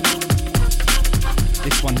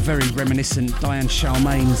 This one very reminiscent, Diane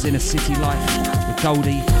Charmaine's Inner City Life with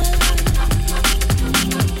Goldie.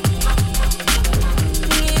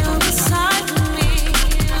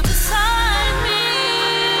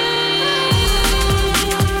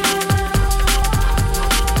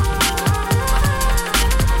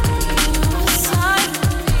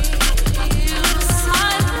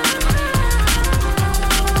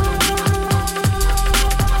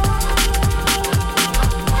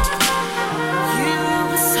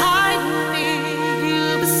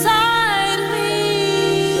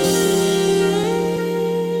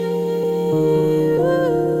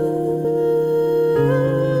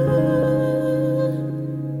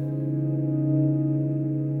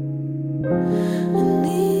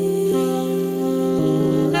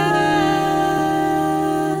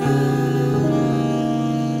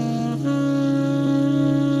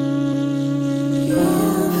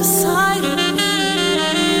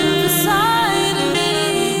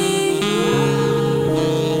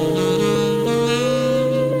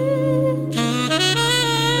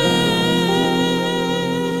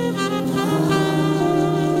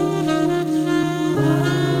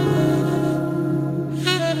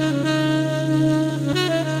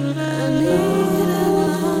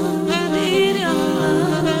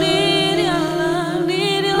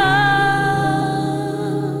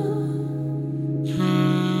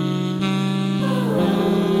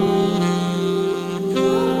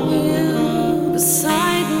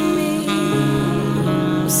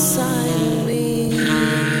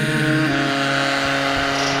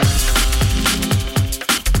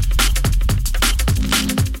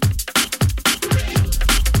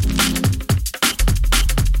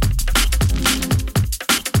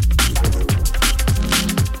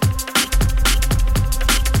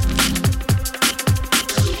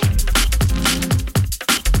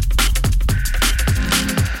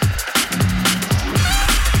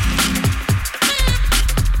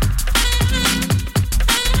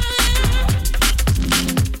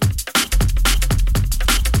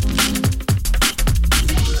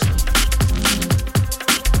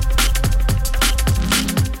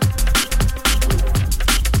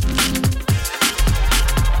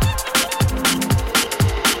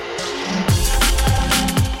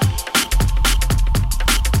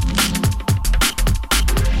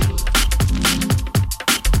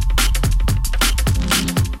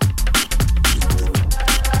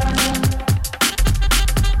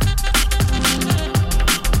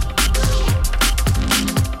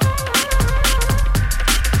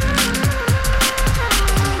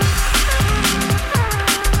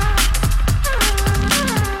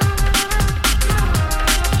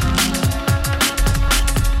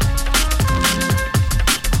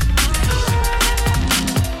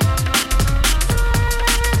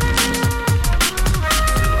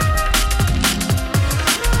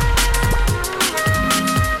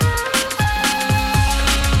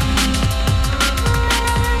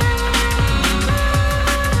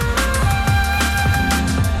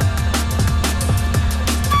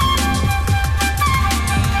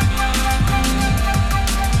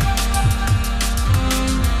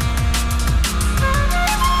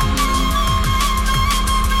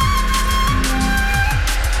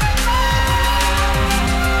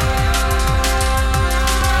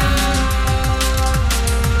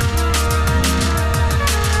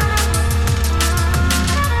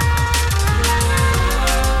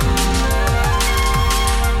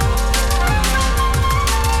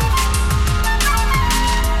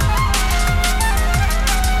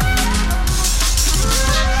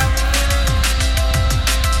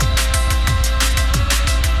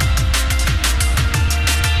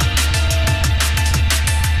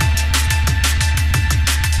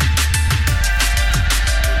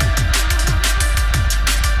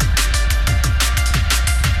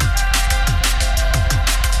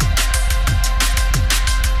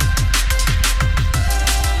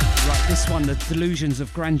 Delusions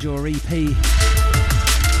of Grandeur EP. This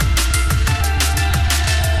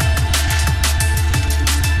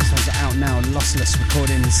one's out now on Lossless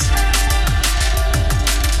Recordings.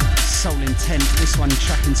 Soul Intent, this one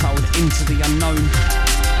track entitled Into the Unknown.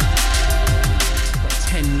 Got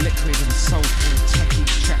 10 liquid and soulful techie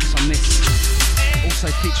tracks on this. Also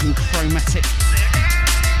featuring Chromatic.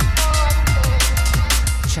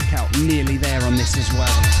 Check out Nearly There on this as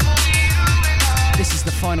well. This is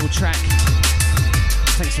the final track.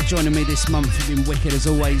 Thanks for joining me this month. You've been wicked as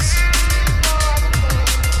always.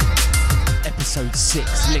 Episode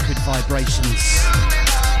 6, Liquid Vibrations.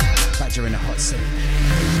 Badger in a hot seat.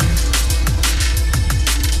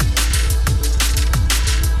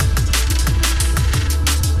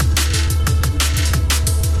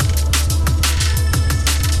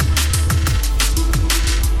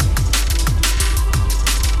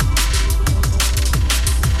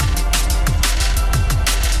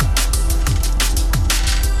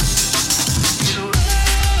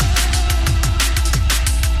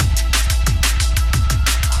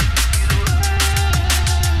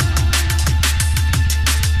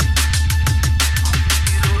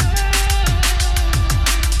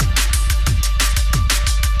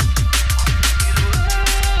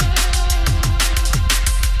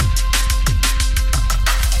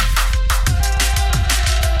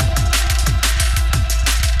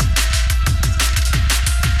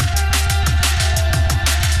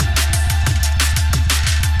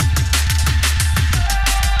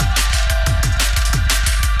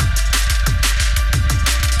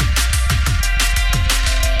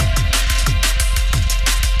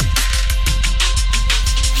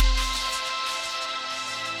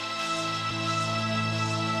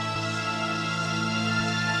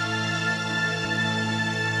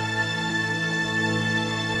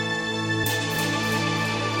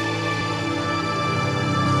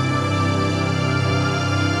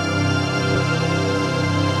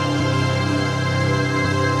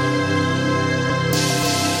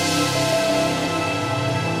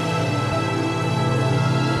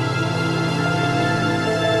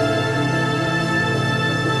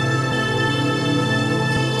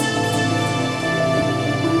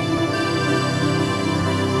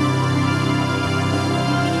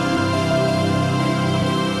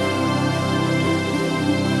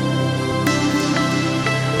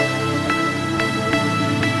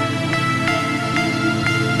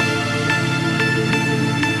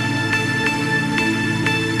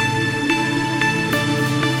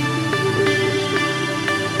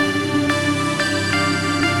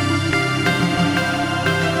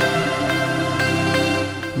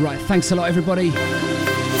 Thanks a lot, everybody.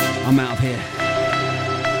 I'm out of here.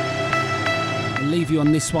 I'll leave you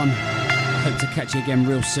on this one. Hope to catch you again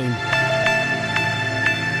real soon.